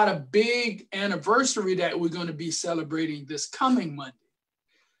 We've got a big anniversary that we're going to be celebrating this coming Monday.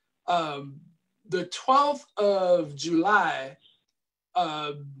 The 12th of July,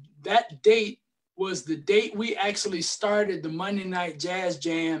 that date was the date we actually started the Monday Night Jazz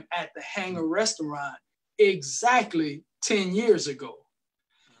Jam at the Hangar Restaurant exactly 10 years ago.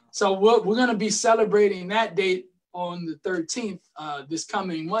 So we're going to be celebrating that date on the 13th, this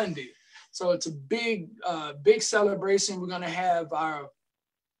coming Monday. So it's a big celebration. We're going to have our,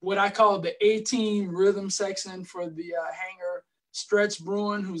 what I call the A-team rhythm section for the Hangar. Stretch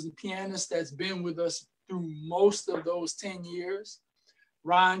Bruin, who's the pianist that's been with us through most of those 10 years.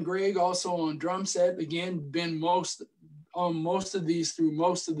 Ron Gregg, also on drum set, again, been on most of these through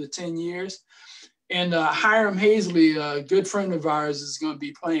most of the 10 years. And Hiram Hazley, a good friend of ours, is going to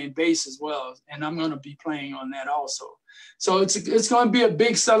be playing bass as well. And I'm going to be playing on that also. So it's going to be a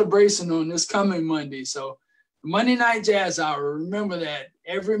big celebration on this coming Monday. So Monday Night Jazz Hour, remember that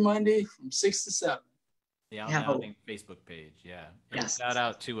every Monday from 6 to 7. The Outbounding Facebook page, yeah. Yes. Shout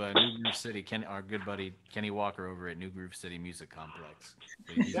out to New Groove City, our good buddy Kenny Walker over at New Groove City Music Complex.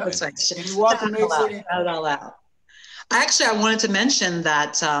 That's right. Kenny Walker makes it. Shout it all out. Actually, I wanted to mention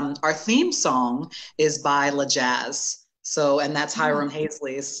that our theme song is by La Jazz. So, and that's Hiram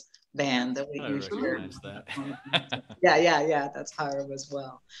Hazley's band that we use here. Yeah. That's Hiram as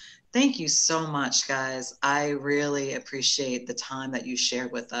well. Thank you so much, guys. I really appreciate the time that you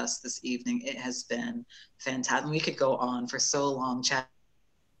shared with us this evening. It has been fantastic. We could go on for so long chatting.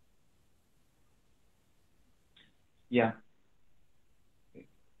 Yeah.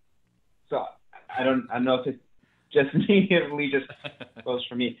 So I don't know if it's just me, it just goes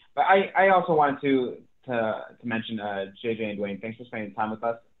for me. But I also wanted to mention JJ and Dwayne. Thanks for spending time with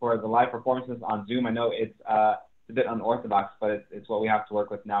us for the live performances on Zoom. I know it's a bit unorthodox, but it's what we have to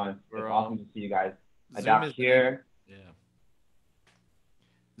work with now. And it's awesome to see you guys adapt here.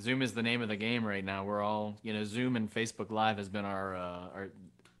 Zoom is the name of the game right now. We're all, Zoom and Facebook Live has been our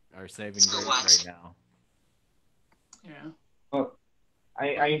saving grace right now. Yeah. Well,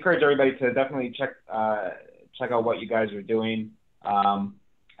 I encourage everybody to definitely check out what you guys are doing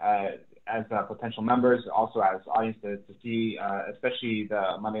as potential members, also as audience to see, especially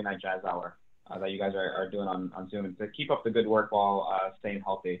the Monday Night Jazz Hour that you guys are doing on Zoom, and to keep up the good work while staying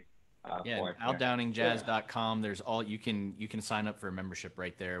healthy. Outdowningjazz.com. There's you can sign up for a membership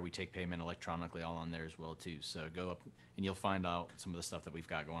right there. We take payment electronically all on there as well too. So go up and you'll find out some of the stuff that we've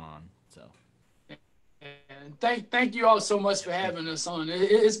got going on. So. And thank you all so much for having us on.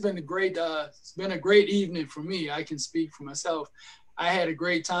 It's been a great evening for me. I can speak for myself. I had a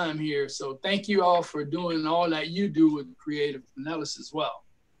great time here. So thank you all for doing all that you do with Creative Pinellas as well.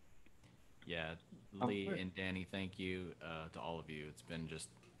 Yeah, Lee and Danny, thank you to all of you. It's been just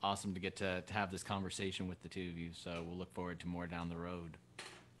awesome to get to have this conversation with the two of you. So we'll look forward to more down the road.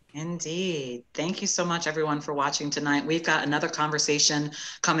 Indeed. Thank you so much, everyone, for watching tonight. We've got another conversation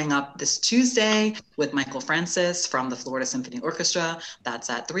coming up this Tuesday with Michael Francis from the Florida Symphony Orchestra. That's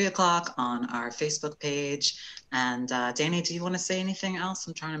at 3 o'clock on our Facebook page. And Danny, do you want to say anything else?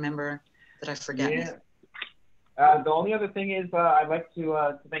 I'm trying to remember that I forget. Yeah. The only other thing is I'd like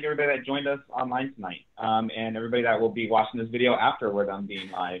to thank everybody that joined us online tonight, and everybody that will be watching this video after we're done being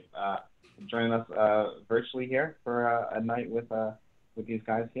live, joining us virtually here for a night with these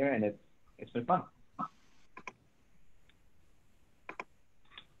guys here, and it's been fun.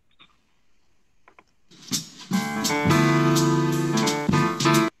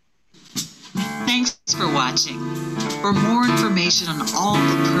 Thanks for watching. For more information on all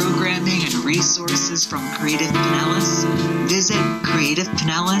the programming and resources from Creative Pinellas, visit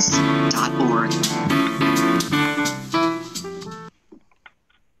creativepinellas.org.